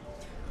have it on?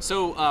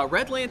 So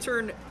Red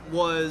Lantern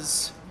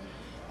was,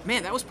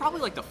 that was probably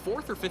like the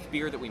 4th or 5th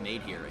beer that we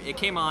made here. It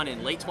came on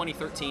in late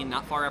 2013,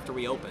 not long after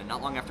we opened.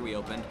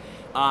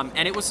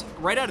 And it was,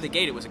 right out of the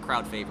gate, it was a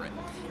crowd favorite.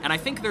 And I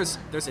think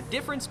there's a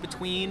difference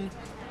between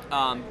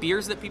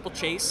beers that people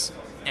chase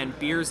and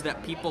beers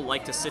that people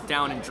like to sit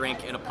down and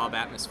drink in a pub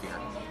atmosphere.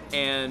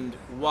 And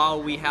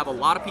while we have a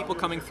lot of people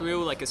coming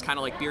through, like as kind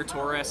of like beer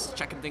tourists,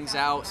 checking things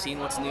out, seeing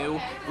what's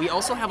new, we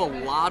also have a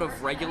lot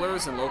of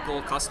regulars and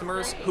local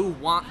customers who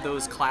want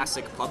those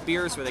classic pub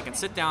beers where they can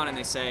sit down and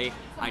they say,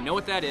 I know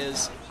what that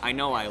is, I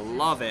know I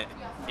love it,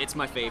 it's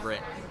my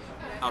favorite,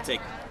 I'll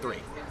take 3,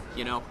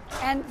 you know?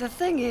 And the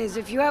thing is,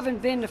 if you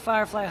haven't been to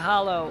Firefly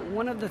Hollow,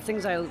 one of the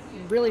things I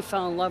really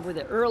fell in love with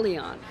it early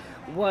on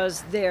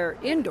was their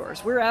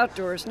indoors. We're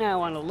outdoors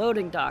now on a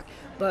loading dock,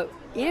 but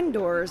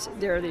indoors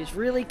there are these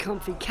really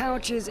comfy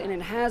couches, and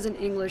it has an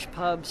English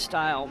pub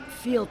style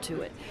feel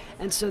to it.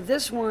 And so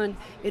this one,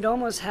 it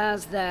almost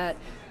has that,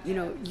 you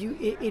know,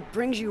 it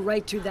brings you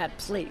right to that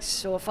place.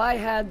 So if I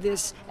had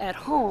this at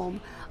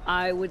home,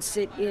 I would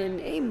sit in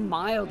a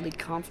mildly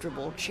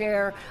comfortable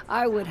chair.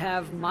 I would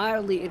have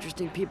mildly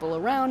interesting people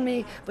around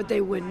me, but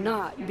they would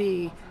not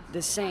be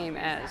the same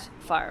as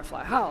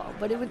Firefly Hollow,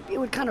 but it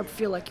would kind of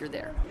feel like you're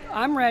there.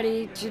 I'm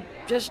ready to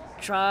just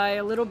try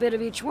a little bit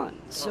of each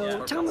one.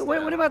 So tell me,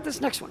 what about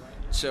this next one?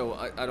 So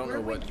I don't know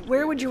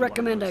Where would you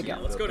recommend I go?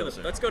 Let's go to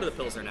the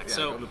Pilsner next.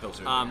 Yeah, go to the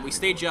Pilsner. We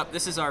stage up.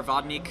 This is our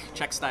Vodnik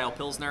Czech style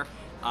Pilsner.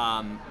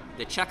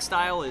 The Czech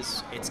style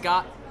it's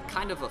got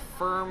kind of a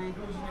firm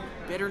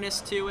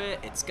bitterness to it.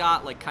 It's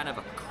got like kind of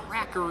a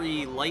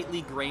crackery,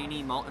 lightly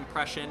grainy malt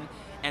impression,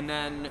 and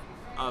then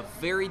a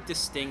very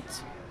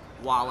distinct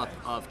wallop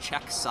of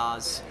Czech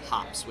Saaz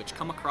hops, which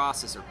come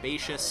across as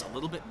herbaceous, a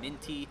little bit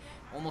minty,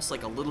 almost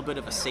like a little bit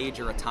of a sage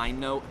or a thyme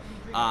note.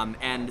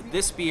 And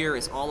this beer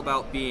is all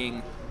about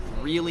being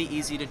really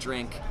easy to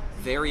drink,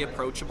 very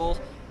approachable,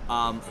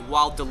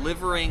 while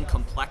delivering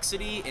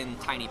complexity in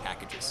tiny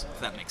packages, if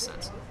that makes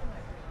sense.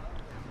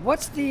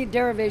 What's the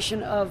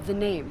derivation of the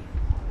name?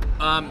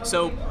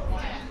 So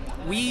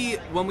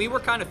when we were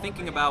kind of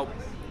thinking about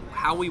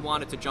how we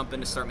wanted to jump in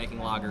to start making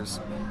lagers,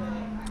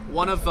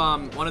 one of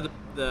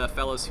the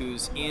fellows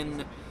who's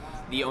in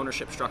the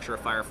ownership structure of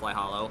Firefly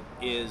Hollow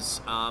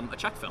is a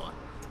Czech fella.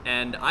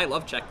 And I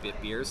love Czech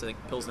beers. I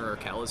think Pilsner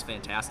Urquell is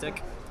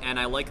fantastic. And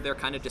I like their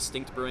kind of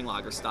distinct brewing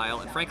lager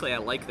style. And frankly, I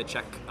like the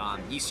Czech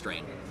yeast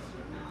strain.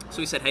 So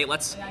we said, hey,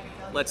 let's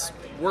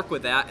work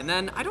with that. And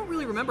then I don't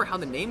really remember how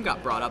the name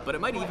got brought up, but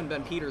it might have even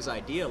been Peter's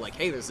idea. Like,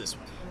 hey, there's this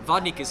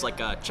Vodnik is like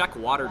a Czech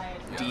water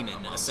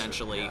demon,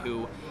 essentially,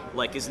 who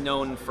like is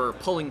known for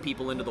pulling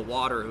people into the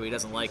water who he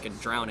doesn't like and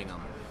drowning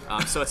them.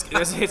 So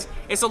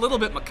it's a little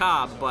bit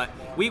macabre, but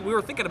we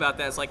were thinking about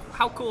that. It's like,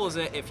 how cool is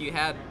it if you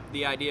had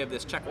the idea of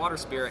this Czech water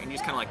spirit and you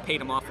just kind of like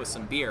paid them off with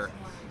some beer,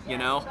 you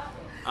know?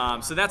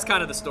 So that's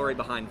kind of the story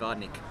behind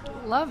Vodnik.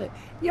 Love it.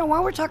 You know,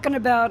 while we're talking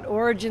about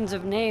origins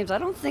of names, I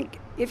don't think,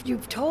 if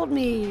you've told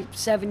me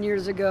 7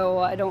 years ago,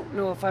 I don't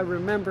know if I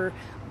remember,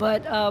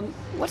 but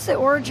what's the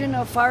origin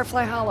of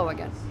Firefly Hollow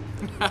again?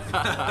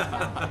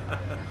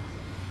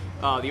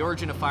 The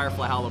origin of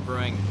Firefly Hollow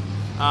Brewing.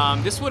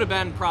 This would have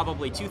been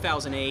probably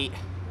 2008.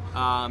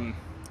 I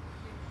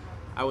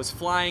was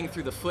flying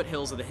through the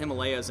foothills of the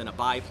Himalayas in a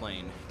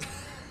biplane.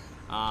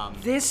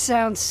 This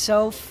sounds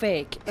so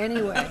fake.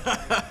 Anyway.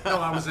 No,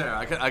 I was there.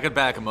 I could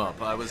back him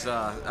up. I was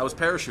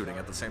parachuting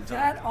at the same time.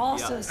 That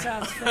also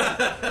sounds fake.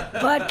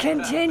 But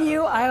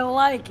continue. I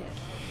like it.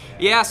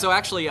 Yeah. So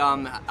actually,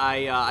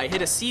 I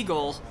hit a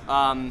seagull,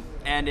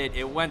 and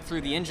it went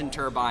through the engine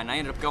turbine. I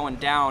ended up going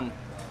down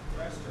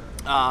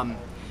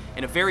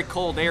in a very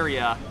cold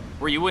area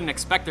where you wouldn't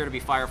expect there to be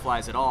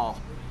fireflies at all.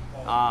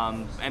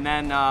 And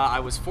then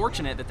I was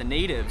fortunate that the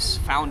natives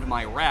found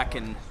my wreck,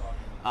 and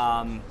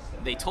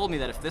they told me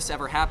that if this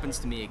ever happens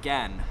to me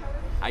again,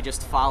 I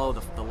just follow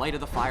the light of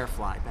the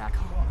firefly back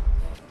home.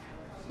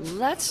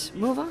 Let's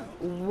move on.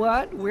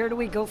 Where do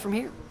we go from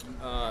here?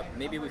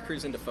 Maybe we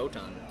cruise into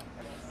Photon.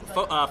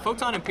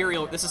 Photon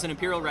Imperial, this is an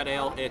Imperial Red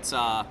Ale. It's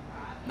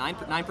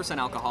 9%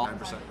 alcohol.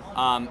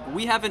 9%.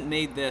 We haven't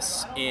made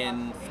this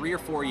in 3 or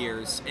 4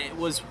 years. It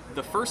was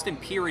the first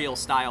Imperial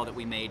style that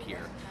we made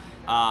here.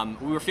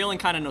 We were feeling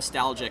kind of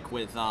nostalgic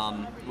with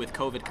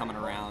COVID coming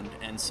around,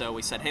 and so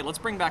we said, hey, let's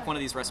bring back one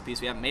of these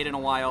recipes we haven't made in a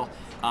while.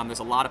 There's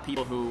a lot of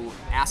people who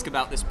ask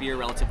about this beer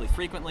relatively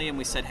frequently, and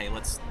we said, hey,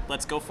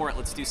 let's go for it.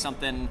 Let's do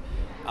something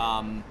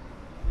kind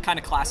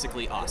of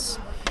classically us.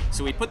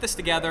 So we put this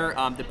together.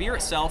 The beer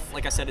itself,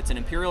 like I said, it's an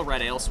Imperial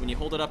Red Ale, so when you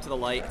hold it up to the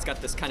light, it's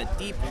got this kind of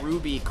deep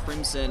ruby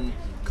crimson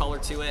color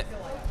to it.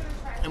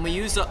 And we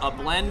use a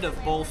blend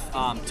of both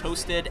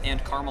toasted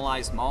and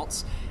caramelized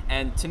malts.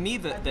 And to me,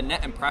 the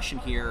net impression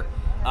here,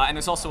 and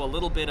there's also a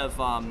little bit of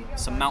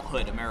some Mount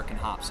Hood American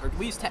hops. Or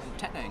we use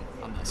Tettnang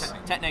on this.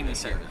 Tettnang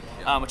this year,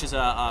 which is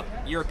a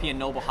European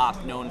noble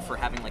hop known for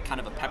having like kind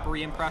of a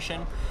peppery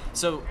impression.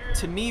 So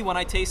to me, when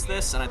I taste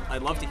this, and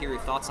I'd love to hear your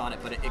thoughts on it,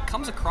 but it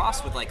comes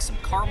across with like some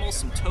caramel,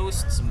 some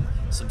toast,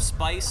 some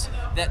spice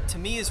that to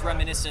me is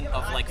reminiscent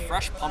of like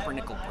fresh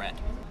pumpernickel bread.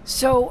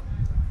 So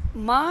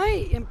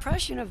my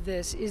impression of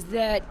this is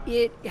that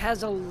it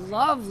has a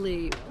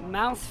lovely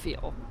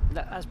mouthfeel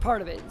as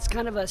part of it. It's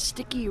kind of a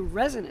sticky,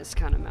 resinous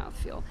kind of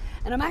mouthfeel.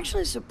 And I'm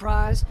actually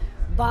surprised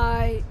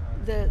by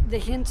the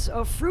hints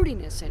of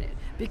fruitiness in it,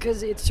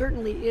 because it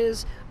certainly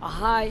is a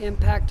high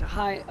impact,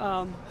 high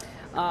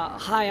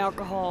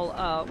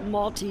alcohol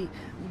malty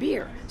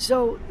beer.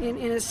 So in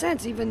a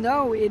sense, even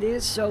though it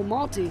is so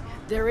malty,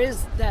 there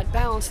is that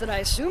balance that I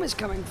assume is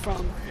coming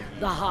from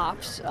the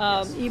hops.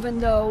 Even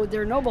though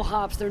they're noble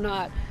hops, they're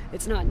not.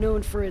 It's not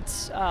known for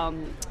its.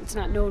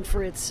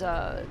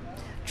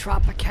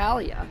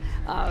 Tropicalia.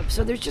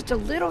 So there's just a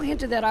little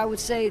hint of that, I would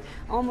say,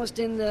 almost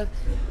in the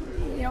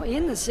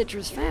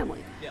citrus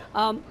family.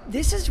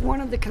 This is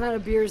one of the kind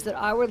of beers that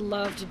I would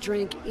love to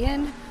drink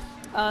in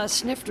a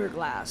snifter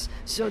glass,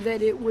 so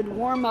that it would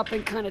warm up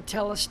and kind of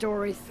tell a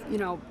story,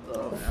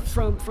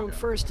 from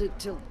first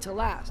to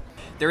last.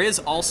 There is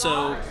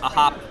also a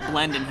hop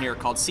blend in here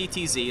called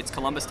CTZ. It's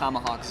Columbus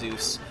Tomahawk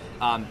Zeus.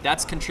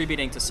 That's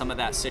contributing to some of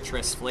that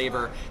citrus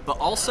flavor. But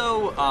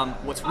also,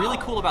 what's really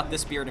cool about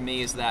this beer to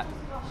me is that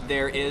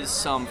there is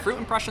some fruit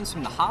impressions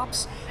from the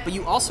hops, but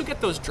you also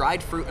get those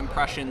dried fruit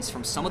impressions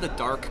from some of the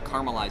dark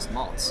caramelized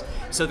malts.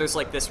 So there's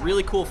like this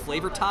really cool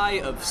flavor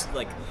tie of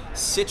like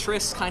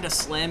citrus kind of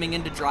slamming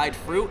into dried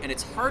fruit, and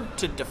it's hard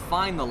to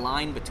define the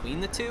line between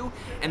the two.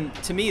 And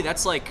to me,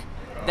 that's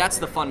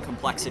the fun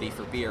complexity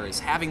for beer, is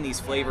having these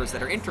flavors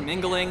that are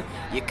intermingling.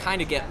 You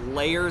kind of get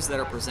layers that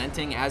are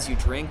presenting as you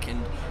drink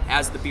and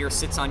as the beer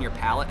sits on your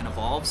palate and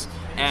evolves.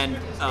 And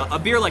a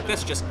beer like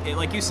this,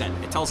 like you said,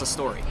 it tells a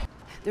story.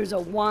 There's a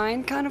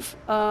wine kind of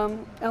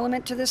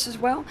element to this as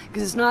well,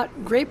 because it's not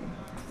grape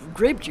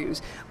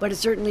juice, but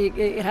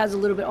it has a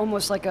little bit,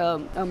 almost like a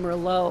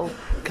Merlot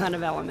kind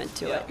of element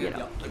to it.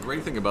 The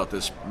great thing about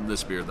this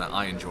beer that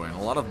I enjoy, and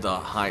a lot of the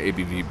high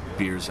ABV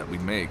beers that we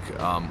make,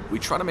 we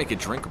try to make it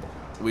drinkable.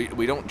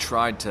 We don't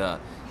try to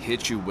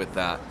hit you with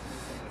that,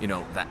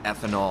 that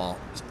ethanol,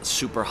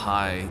 super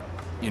high,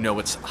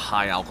 it's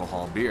high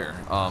alcohol beer.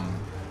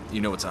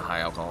 It's a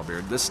high alcohol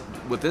beer.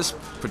 With this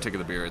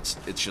particular beer, it's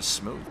just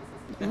smooth.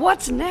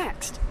 What's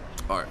next?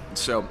 All right,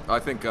 so I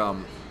think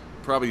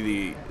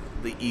probably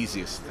the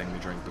easiest thing to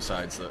drink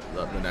besides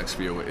the next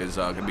few is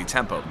going to be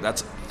Tempo.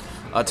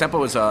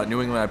 Tempo is a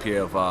New England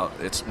IPA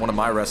it's one of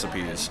my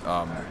recipes.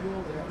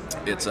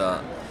 It's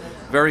a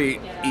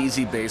very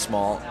easy base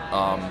malt.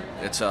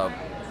 It's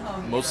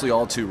mostly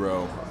all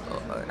two-row,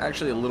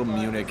 actually a little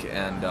Munich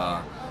and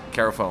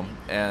Carafoam,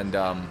 and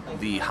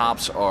the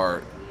hops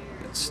are.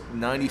 It's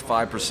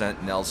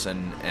 95%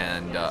 Nelson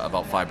and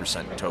about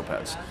 5%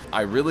 Topaz.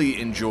 I really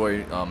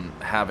enjoy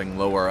having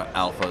lower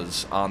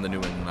alphas on the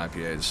New England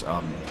IPAs,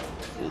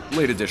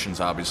 late additions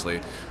obviously,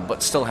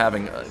 but still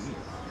having,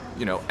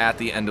 at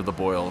the end of the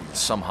boil,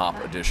 some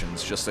hop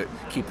additions just to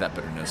keep that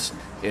bitterness.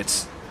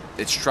 It's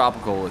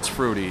tropical, it's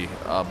fruity,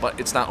 but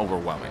it's not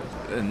overwhelming.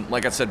 And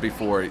like I said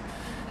before,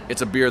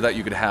 it's a beer that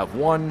you could have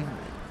one,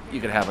 you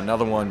could have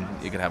another one,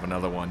 you could have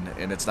another one,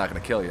 and it's not going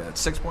to kill you.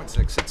 It's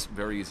 6.6, it's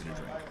very easy to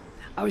drink.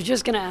 I was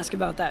just going to ask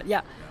about that.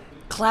 Yeah,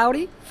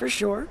 cloudy for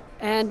sure,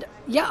 and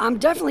yeah, I'm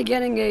definitely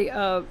getting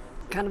a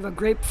kind of a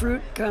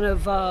grapefruit kind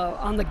of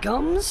on the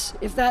gums,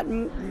 if that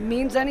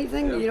means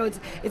anything. Yeah.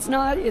 It's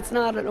not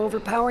an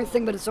overpowering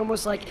thing, but it's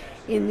almost like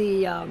in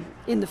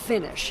the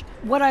finish.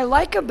 What I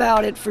like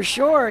about it for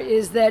sure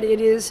is that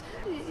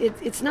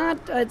it's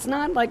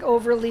not like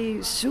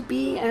overly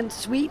soupy and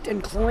sweet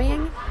and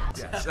cloying.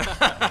 Yes.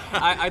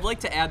 I'd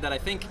like to add that I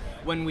think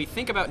when we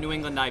think about New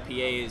England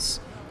IPAs,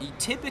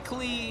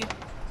 typically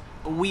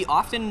we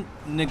often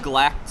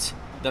neglect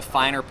the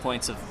finer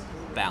points of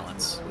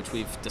balance, which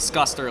we've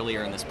discussed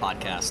earlier in this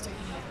podcast.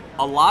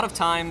 A lot of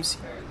times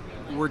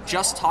we're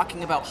just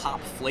talking about hop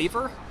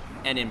flavor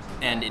and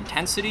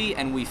intensity,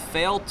 and we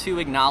fail to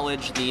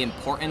acknowledge the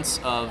importance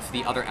of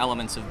the other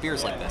elements of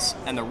beers like this.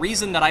 And the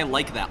reason that I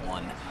like that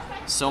one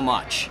so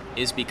much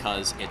is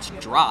because it's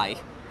dry,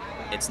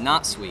 it's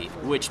not sweet,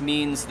 which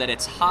means that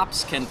its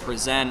hops can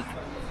present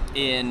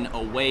in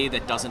a way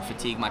that doesn't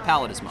fatigue my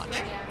palate as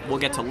much. We'll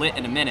get to Lit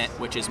in a minute,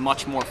 which is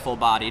much more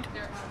full-bodied,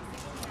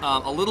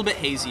 a little bit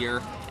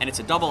hazier, and it's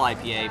a double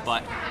IPA,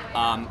 but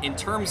in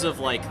terms of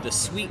like the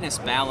sweetness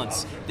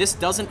balance, this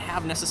doesn't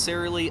have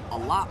necessarily a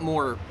lot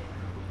more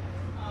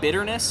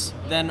bitterness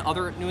than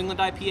other New England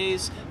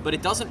IPAs, but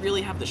it doesn't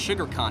really have the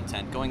sugar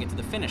content going into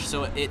the finish,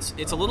 so it's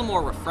a little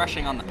more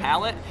refreshing on the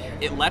palate.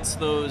 It lets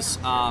those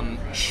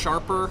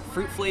sharper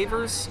fruit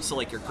flavors, so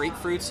like your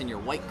grapefruits and your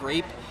white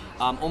grape,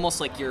 almost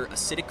like your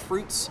acidic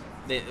fruits,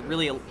 it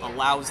really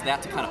allows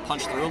that to kind of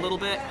punch through a little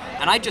bit.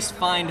 And I just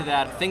find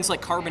that things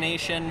like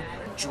carbonation,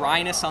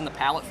 dryness on the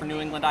palate for New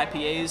England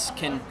IPAs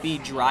can be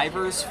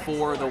drivers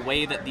for the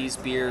way that these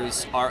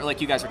beers are,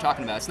 like you guys were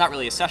talking about. It's not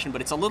really a session, but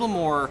it's a little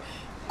more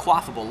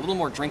quaffable, a little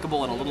more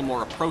drinkable, and a little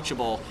more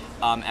approachable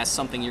as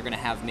something you're going to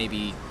have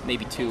maybe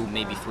two,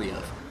 maybe three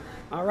of.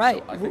 All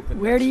right, so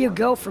where do you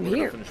go from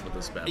here?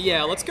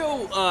 Yeah, let's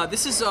go.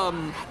 This is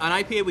an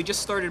IPA we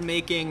just started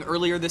making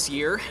earlier this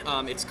year.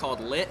 It's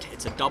called Lit.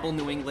 It's a double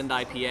New England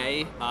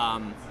IPA,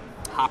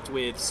 hopped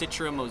with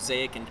Citra,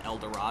 Mosaic, and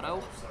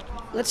Eldorado.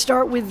 Let's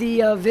start with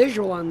the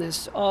visual on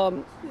this.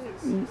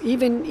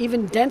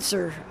 Even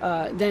denser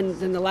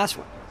than the last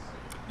one.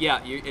 Yeah,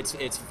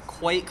 it's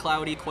quite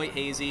cloudy, quite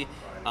hazy,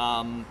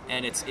 and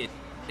it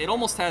it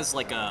almost has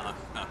like a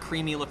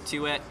creamy look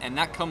to it, and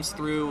that comes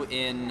through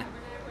in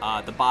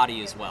the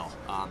body as well.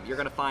 You're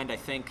going to find, I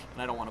think,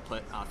 and I don't want to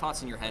put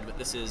thoughts in your head, but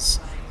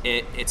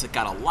it's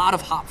got a lot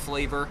of hop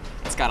flavor.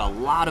 It's got a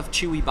lot of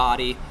chewy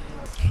body.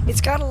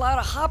 It's got a lot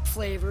of hop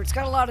flavor. It's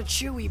got a lot of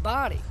chewy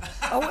body.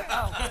 Oh,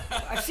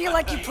 I feel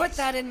like you put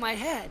that in my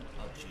head.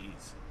 Oh,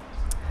 jeez.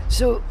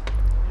 So,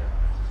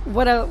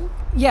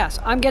 yes,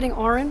 I'm getting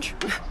orange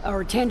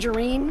or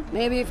tangerine,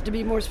 maybe if to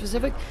be more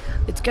specific.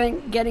 It's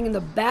getting in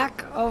the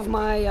back of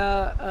my,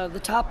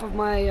 the top of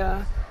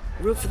my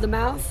roof of the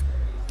mouth.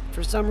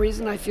 For some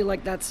reason, I feel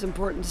like that's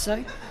important to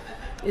say.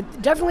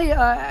 It definitely,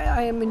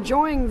 I am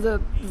enjoying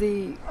the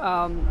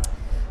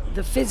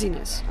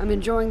fizziness. I'm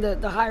enjoying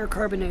the higher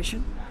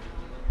carbonation.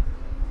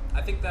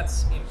 I think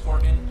that's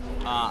important.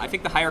 I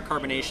think the higher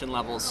carbonation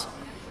levels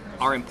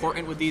are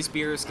important with these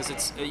beers because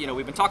it's,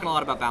 we've been talking a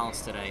lot about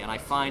balance today, and I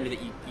find that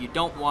you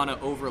don't want to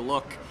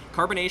overlook.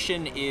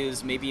 Carbonation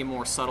is maybe a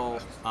more subtle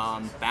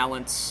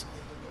balance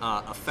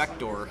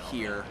effector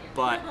here,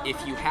 but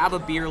if you have a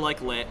beer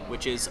like Lit,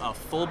 which is a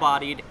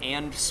full-bodied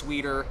and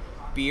sweeter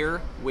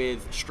beer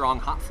with strong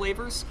hop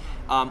flavors,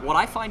 what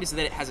I find is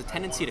that it has a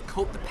tendency to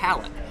coat the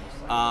palate.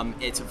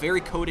 It's a very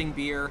coating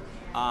beer,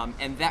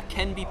 and that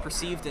can be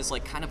perceived as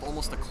like kind of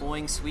almost a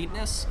cloying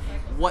sweetness.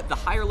 What the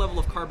higher level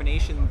of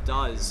carbonation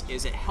does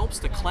is it helps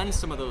to cleanse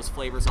some of those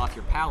flavors off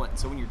your palate.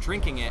 So when you're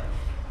drinking it,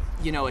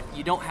 you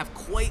don't have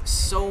quite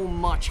so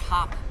much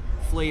hop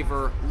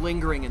flavor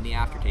lingering in the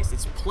aftertaste.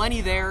 It's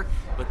plenty there,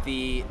 but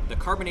the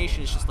carbonation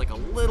is just like a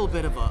little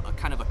bit of a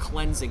kind of a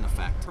cleansing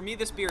effect. For me,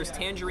 this beer is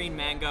tangerine,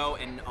 mango,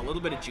 and a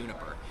little bit of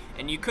juniper.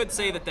 And you could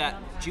say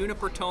that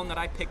juniper tone that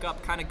I pick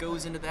up kind of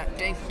goes into that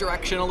dank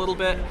direction a little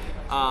bit,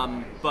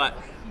 but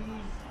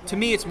to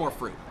me, it's more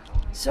fruit.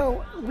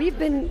 So we've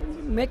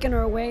been making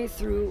our way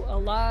through a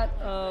lot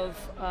of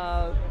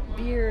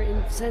beer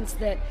in the sense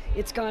that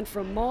it's gone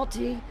from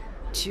malty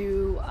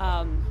to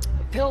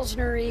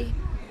pilsnery,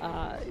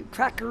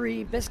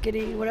 crackery,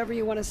 biscuity, whatever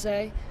you want to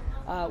say.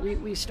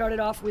 We started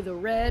off with a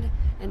red,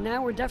 and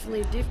now we're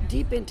definitely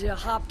deep into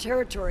hop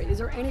territory. Is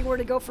there anywhere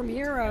to go from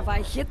here, or have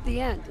I hit the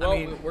end?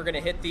 Well, we're going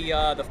to hit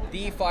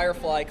the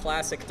Firefly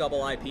Classic Double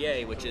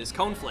IPA, which is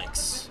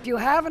Cornflakes. If you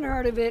haven't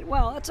heard of it,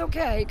 well, it's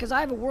okay, because I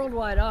have a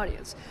worldwide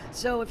audience.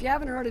 So if you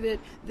haven't heard of it,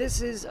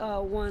 this is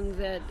one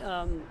that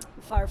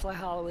Firefly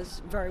Hollow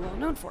is very well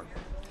known for.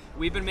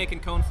 We've been making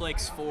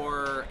Cornflakes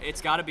for,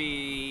 it's got to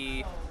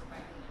be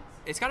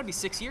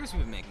 6 years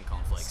we've been making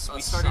Cornflakes.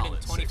 We started in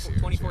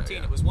 2014.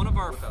 Yeah. It was one of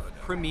our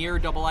premier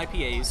double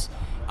IPAs.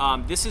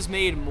 This is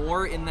made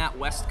more in that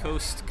West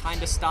Coast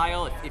kind of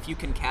style, if you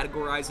can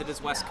categorize it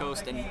as West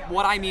Coast. And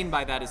what I mean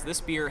by that is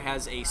this beer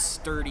has a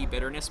sturdy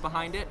bitterness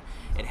behind it.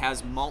 It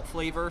has malt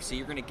flavor, so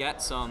you're going to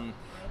get some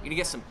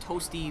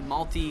toasty,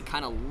 malty,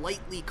 kind of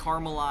lightly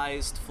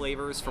caramelized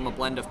flavors from a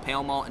blend of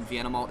pale malt and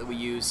Vienna malt that we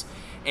use.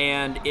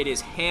 And it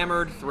is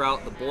hammered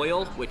throughout the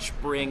boil, which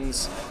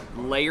brings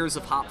layers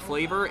of hop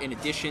flavor in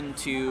addition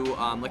to,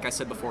 like I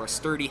said before, a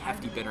sturdy,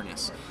 hefty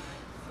bitterness.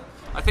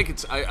 I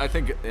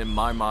think in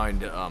my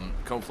mind,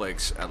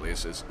 Cornflakes at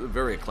least is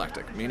very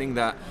eclectic, meaning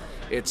that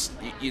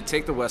you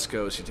take the West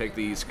Coast, you take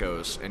the East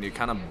Coast, and you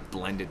kind of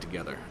blend it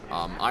together.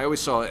 I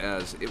always saw it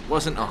as it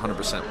wasn't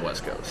 100%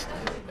 West Coast.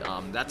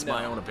 That's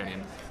my own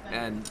opinion,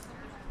 and.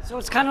 So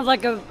it's kind of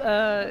like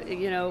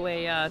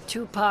a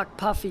Tupac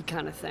Puffy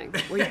kind of thing,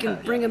 where you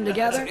can bring them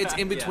together. It's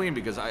in between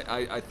because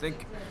I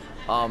think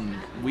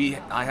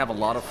I have a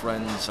lot of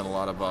friends and a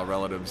lot of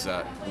relatives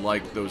that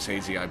like those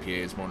hazy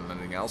IPAs more than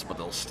anything else, but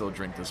they'll still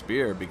drink this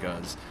beer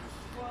because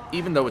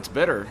even though it's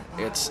bitter,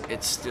 it's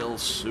still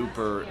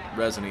super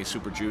resiny,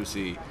 super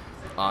juicy.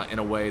 In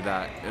a way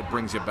that it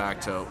brings you back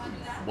to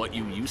what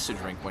you used to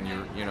drink when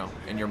you're,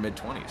 in your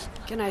mid-20s.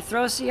 Can I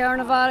throw Sierra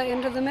Nevada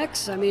into the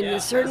mix? I mean,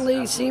 it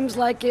certainly seems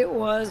like it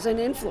was an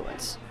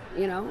influence,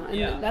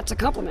 and that's a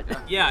compliment.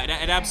 Yeah,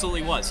 it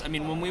absolutely was. I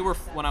mean,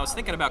 when I was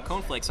thinking about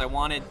Cornflakes,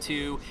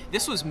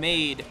 this was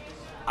made,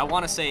 I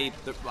want to say,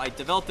 I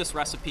developed this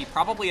recipe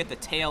probably at the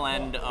tail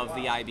end of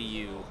the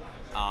IBU,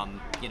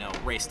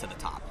 race to the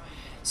top.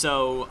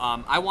 So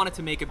I wanted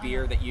to make a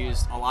beer that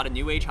used a lot of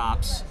new age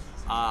hops,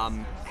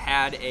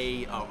 had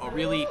a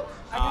really...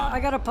 I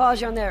got to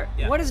pause you on there.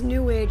 Yeah. What does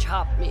new age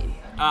hop mean?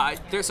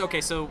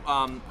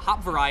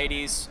 Hop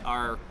varieties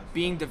are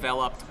being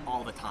developed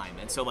all the time.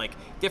 And so,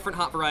 different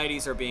hop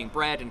varieties are being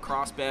bred and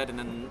crossbred, and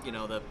then,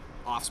 the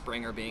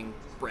offspring are being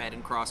bred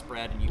and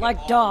crossbred. And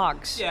like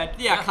dogs.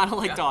 Yeah, kind of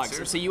like dogs.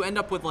 Seriously. So you end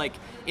up with,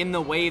 in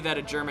the way that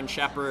a German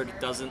Shepherd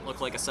doesn't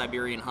look like a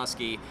Siberian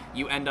Husky,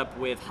 you end up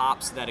with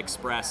hops that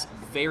express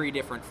very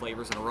different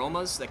flavors and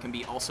aromas that can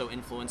be also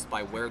influenced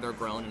by where they're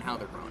grown and how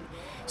they're grown.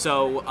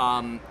 So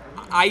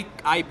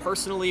I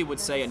personally would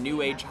say a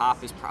new age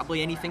hop is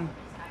probably anything,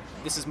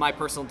 this is my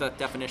personal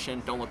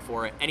definition, don't look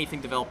for it,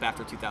 anything developed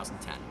after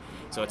 2010.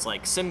 So it's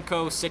like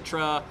Simcoe,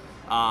 Citra,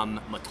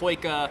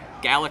 Matoika,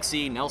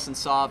 Galaxy, Nelson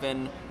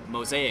Sauvin,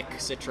 Mosaic,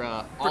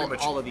 Citra,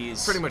 all of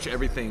these. Pretty much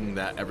everything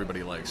that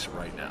everybody likes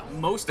right now.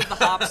 Most of the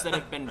hops that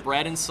have been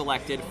bred and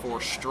selected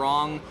for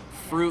strong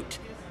fruit,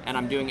 and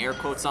I'm doing air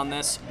quotes on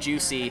this,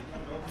 juicy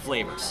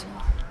flavors.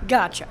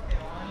 Gotcha.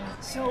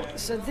 So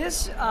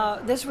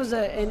this was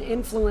an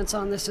influence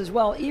on this as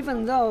well,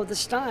 even though the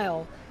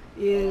style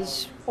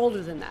is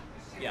older than that.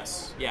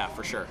 Yes, yeah,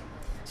 for sure.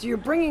 So you're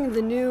bringing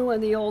the new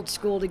and the old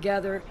school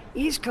together,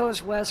 East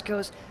Coast, West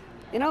Coast.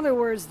 In other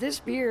words, this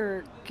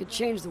beer could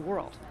change the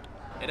world.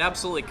 It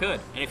absolutely could.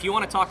 And if you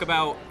want to talk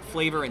about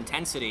flavor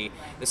intensity,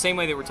 the same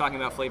way that we're talking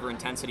about flavor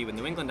intensity with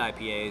New England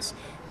IPAs,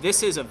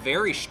 this is a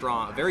very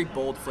strong, very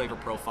bold flavor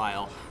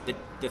profile.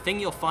 The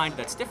thing you'll find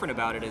that's different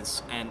about it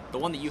is, and the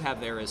one that you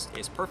have there is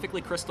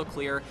perfectly crystal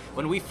clear.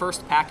 When we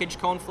first package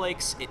Cone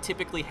Flakes, it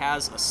typically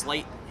has a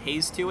slight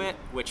haze to it,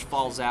 which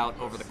falls out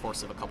over the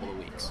course of a couple of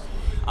weeks.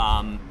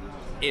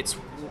 It's,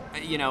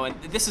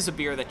 and this is a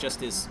beer that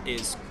just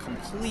is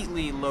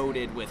completely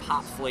loaded with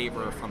hop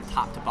flavor from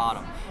top to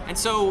bottom. And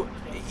so,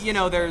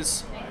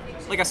 there's,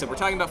 like I said, we're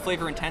talking about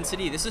flavor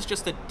intensity. This is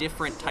just a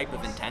different type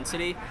of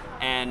intensity,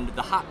 and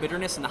the hop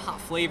bitterness and the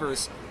hop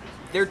flavors,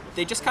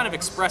 they just kind of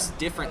express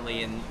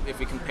differently. And if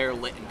we compare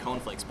Lit and Cone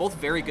Flakes, both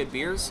very good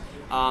beers,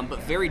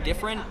 but very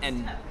different.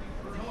 And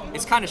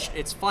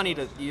it's funny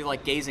you're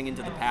like gazing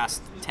into the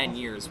past 10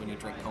 years when you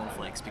drink Cone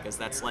Flakes, because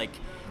that's like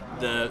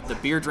the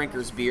beer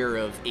drinker's beer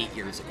of 8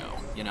 years ago,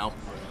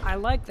 I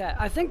like that.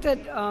 I think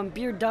that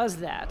beer does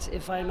that,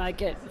 if I might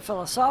get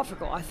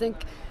philosophical. I think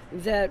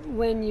that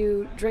when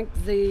you drink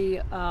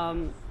the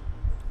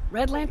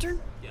Red Lantern,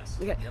 yes,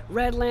 okay, yep.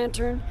 Red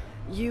Lantern,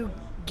 you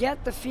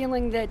get the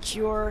feeling that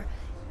you're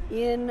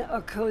in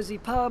a cozy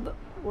pub,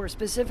 or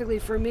specifically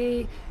for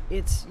me,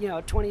 it's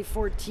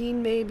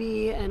 2014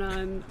 maybe, and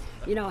I'm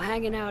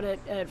hanging out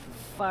at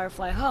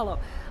Firefly Hollow.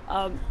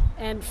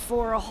 And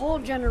for a whole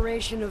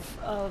generation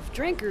of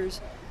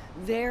drinkers,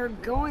 they're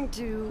going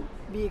to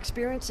be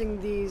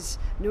experiencing these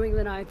New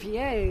England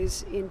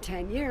IPAs in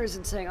 10 years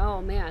and saying,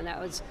 oh man, that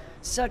was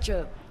such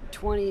a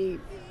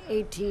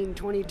 2018,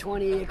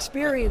 2020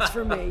 experience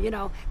for me.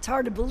 It's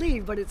hard to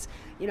believe, but it's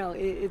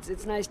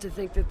nice to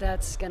think that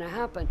that's going to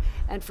happen.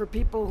 And for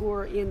people who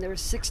are in their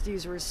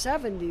 60s or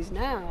 70s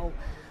now,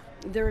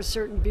 there are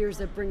certain beers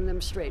that bring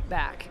them straight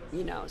back,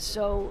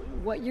 So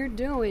what you're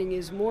doing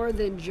is more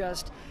than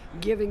just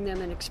giving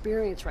them an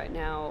experience right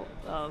now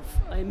of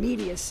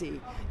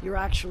immediacy. You're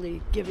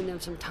actually giving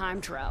them some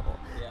time travel.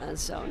 Yeah. And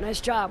so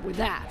nice job with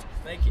that.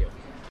 Thank you.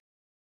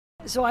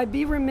 So I'd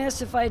be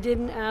remiss if I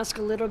didn't ask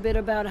a little bit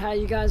about how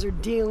you guys are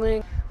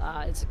dealing.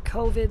 It's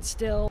COVID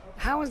still.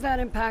 How has that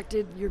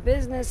impacted your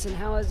business, and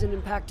how has it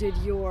impacted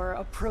your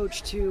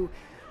approach to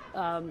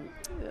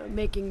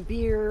making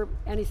beer,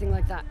 anything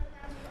like that?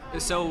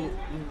 So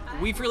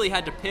we've really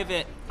had to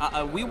pivot.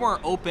 We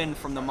weren't open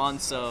from the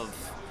months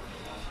of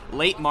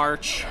late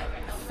March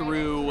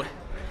through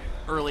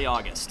early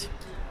August.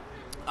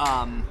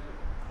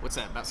 What's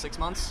that, about 6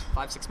 months?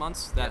 5-6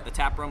 months that the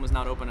tap room was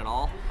not open at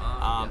all.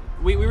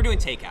 We were doing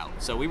takeout,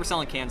 so we were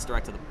selling cans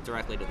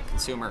directly to the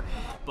consumer.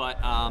 But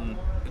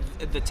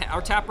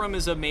our tap room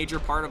is a major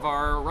part of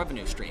our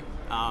revenue stream.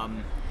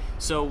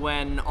 So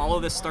when all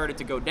of this started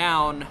to go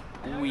down,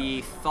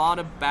 we thought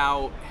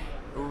about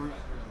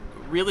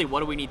really what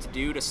do we need to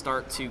do to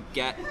start to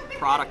get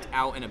product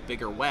out in a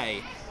bigger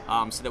way,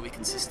 so that we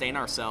can sustain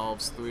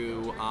ourselves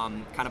through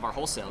kind of our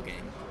wholesale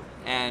game.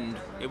 And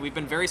we've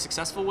been very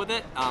successful with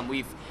it.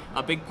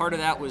 A big part of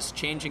that was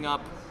changing up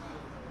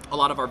a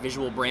lot of our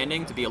visual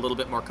branding to be a little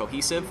bit more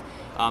cohesive.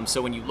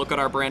 So when you look at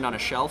our brand on a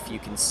shelf, you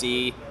can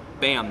see,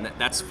 bam,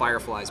 that's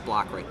Firefly's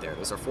block right there.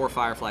 Those are 4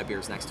 Firefly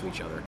beers next to each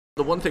other.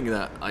 The one thing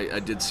that I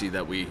did see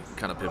that we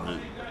kind of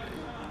pivoted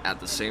at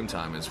the same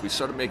time is we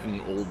started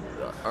making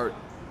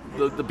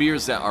the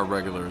beers that our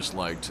regulars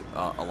liked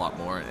a lot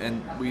more,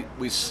 and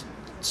we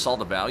saw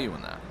the value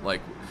in that.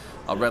 Like,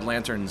 Red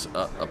Lantern's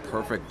a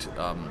perfect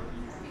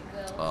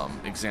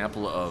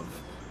example of,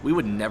 we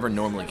would never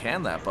normally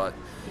can that, but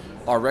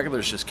our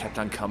regulars just kept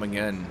on coming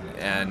in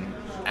and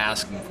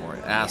asking for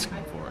it.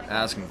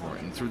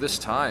 And through this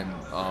time,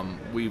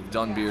 we've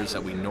done beers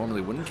that we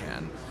normally wouldn't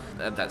can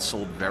that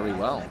sold very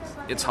well.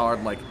 It's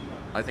hard, like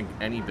I think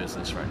any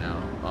business right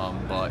now,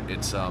 but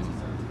it's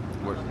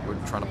we're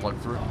trying to plug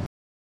through.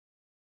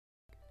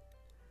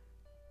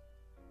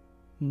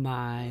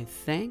 My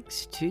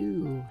thanks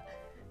to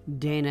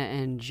Dana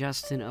and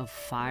Justin of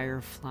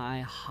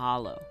Firefly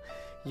Hollow.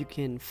 You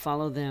can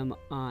follow them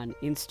on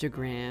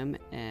Instagram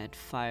at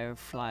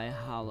Firefly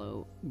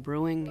Hollow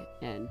Brewing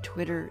and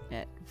Twitter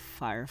at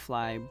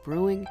Firefly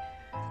Brewing,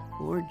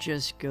 or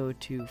just go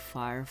to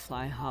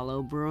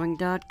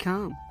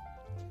fireflyhollowbrewing.com.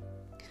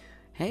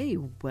 Hey,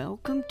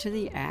 welcome to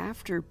the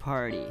after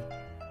party.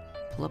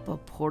 Pull up a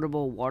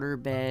portable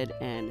waterbed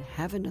and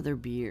have another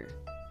beer.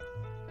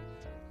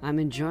 I'm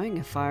enjoying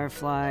a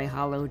Firefly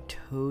Hollow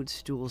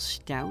Toadstool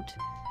Stout.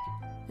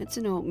 It's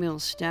an oatmeal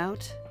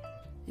stout.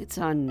 It's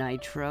on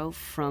nitro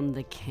from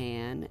the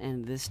can,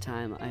 and this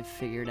time I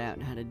figured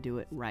out how to do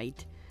it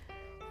right.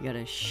 You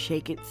gotta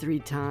shake it 3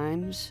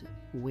 times,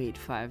 wait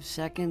 5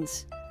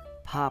 seconds,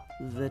 pop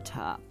the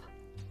top.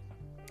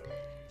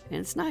 And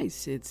it's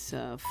nice. It's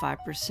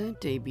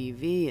 5%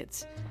 ABV.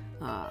 It's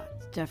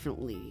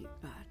definitely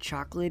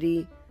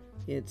chocolatey,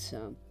 It's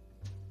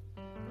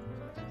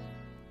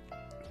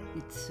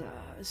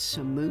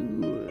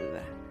smooth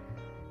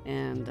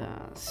and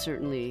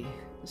certainly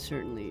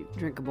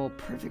drinkable.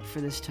 Perfect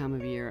for this time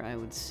of year, I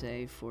would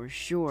say, for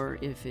sure,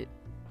 if it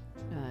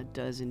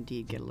does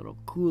indeed get a little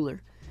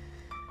cooler.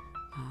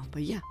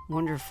 But yeah,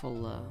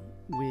 wonderful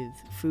with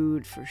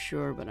food for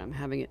sure, but I'm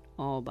having it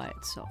all by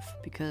itself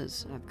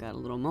because I've got a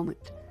little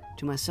moment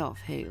to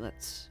myself. Hey,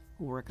 let's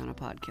work on a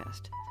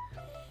podcast.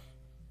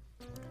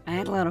 I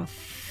had a lot of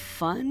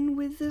fun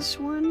with this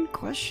one, ?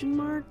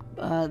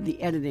 The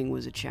editing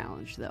was a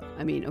challenge, though.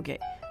 I mean, okay,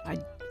 I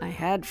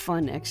had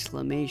fun, !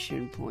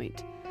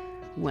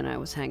 When I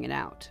was hanging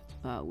out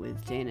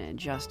with Dana and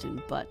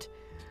Justin, but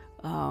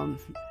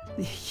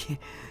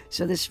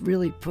so this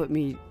really put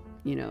me,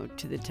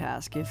 to the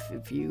task.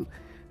 If you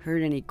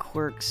heard any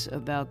quirks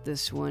about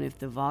this one, if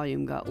the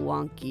volume got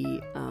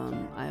wonky,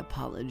 I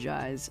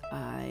apologize.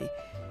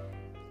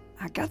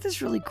 I got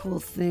this really cool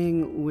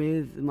thing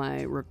with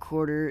my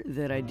recorder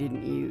that I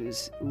didn't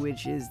use,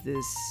 which is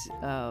this,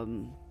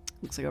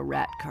 looks like a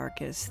rat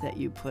carcass that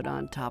you put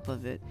on top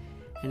of it,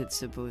 and it's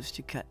supposed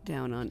to cut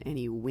down on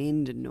any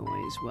wind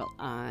noise. Well,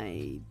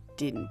 I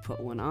didn't put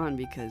one on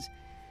because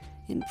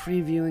in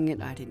previewing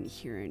it, I didn't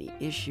hear any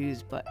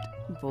issues, but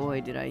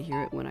boy, did I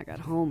hear it when I got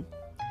home.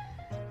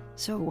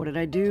 So what did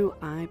I do?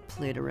 I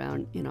played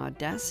around in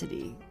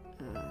Audacity.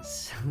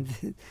 So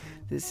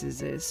this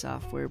is a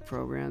software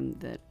program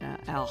that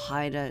Al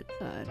Haida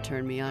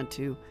turned me on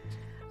to.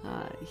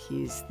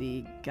 He's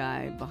the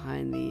guy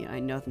behind the I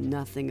Know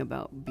Nothing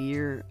About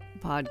Beer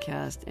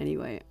podcast.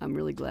 Anyway, I'm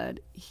really glad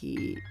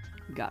he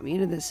got me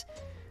into this.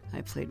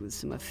 I played with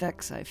some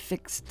effects. I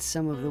fixed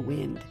some of the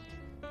wind,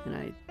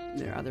 and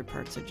there are other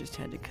parts I just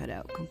had to cut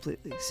out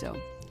completely. So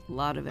a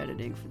lot of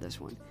editing for this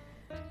one.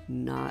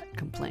 Not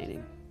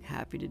complaining.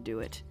 Happy to do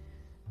it.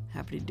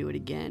 Happy to do it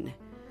again.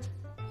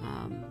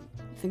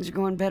 Things are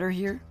going better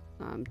here.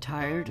 I'm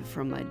tired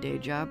from my day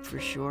job for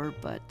sure,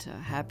 but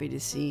happy to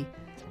see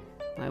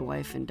my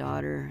wife and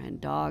daughter and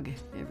dog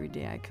every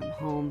day I come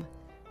home.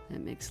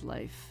 That makes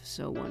life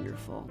so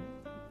wonderful.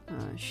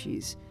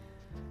 She's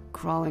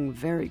crawling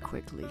very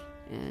quickly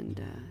and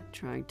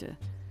trying to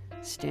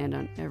stand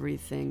on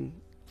everything,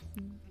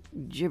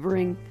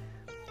 gibbering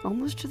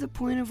almost to the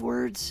point of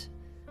words.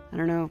 I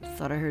don't know,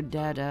 thought I heard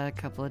Dada a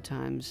couple of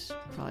times,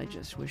 probably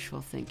just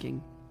wishful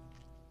thinking.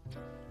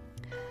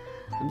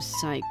 I'm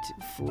psyched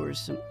for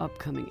some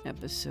upcoming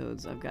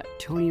episodes. I've got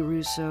Tony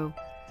Russo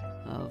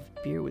of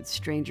Beer with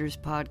Strangers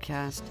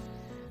podcast.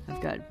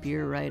 I've got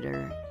beer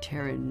writer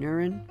Tara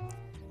Nurin,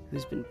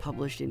 who's been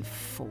published in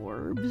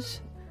Forbes,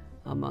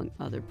 among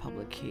other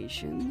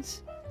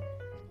publications.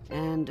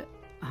 And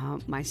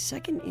my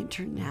second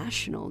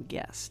international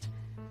guest,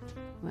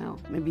 well,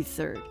 maybe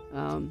third.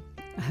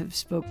 I've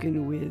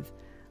spoken with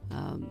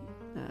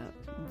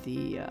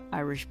the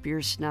Irish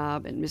Beer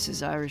Snob and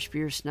Mrs. Irish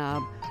Beer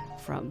Snob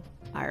from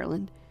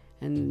Ireland.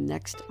 And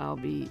next I'll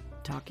be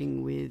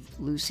talking with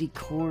Lucy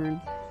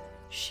Korn.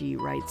 She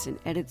writes and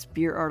edits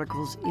beer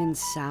articles in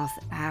South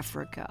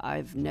Africa.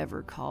 I've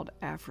never called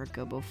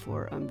Africa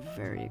before. I'm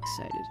very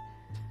excited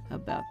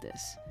about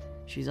this.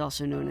 She's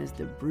also known as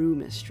the Brew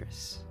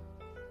Mistress.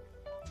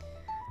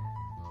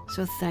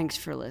 So thanks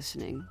for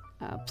listening.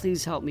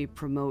 Please help me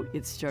promote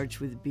It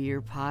Starts With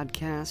Beer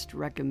podcast.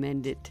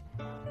 Recommend it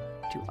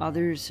to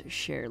others.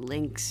 Share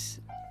links.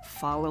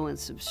 Follow and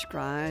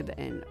subscribe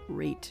and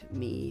rate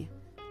me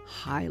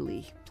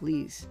highly,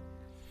 please.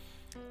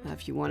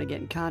 If you want to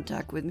get in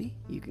contact with me,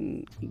 you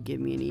can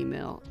give me an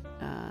email.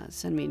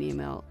 Send me an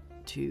email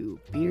to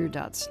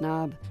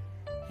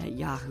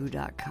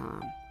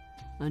beer.snob@yahoo.com.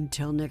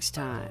 Until next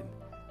time,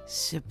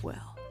 sip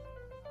well.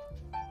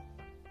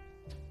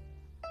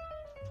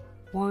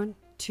 1,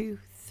 2,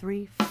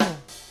 3, 4.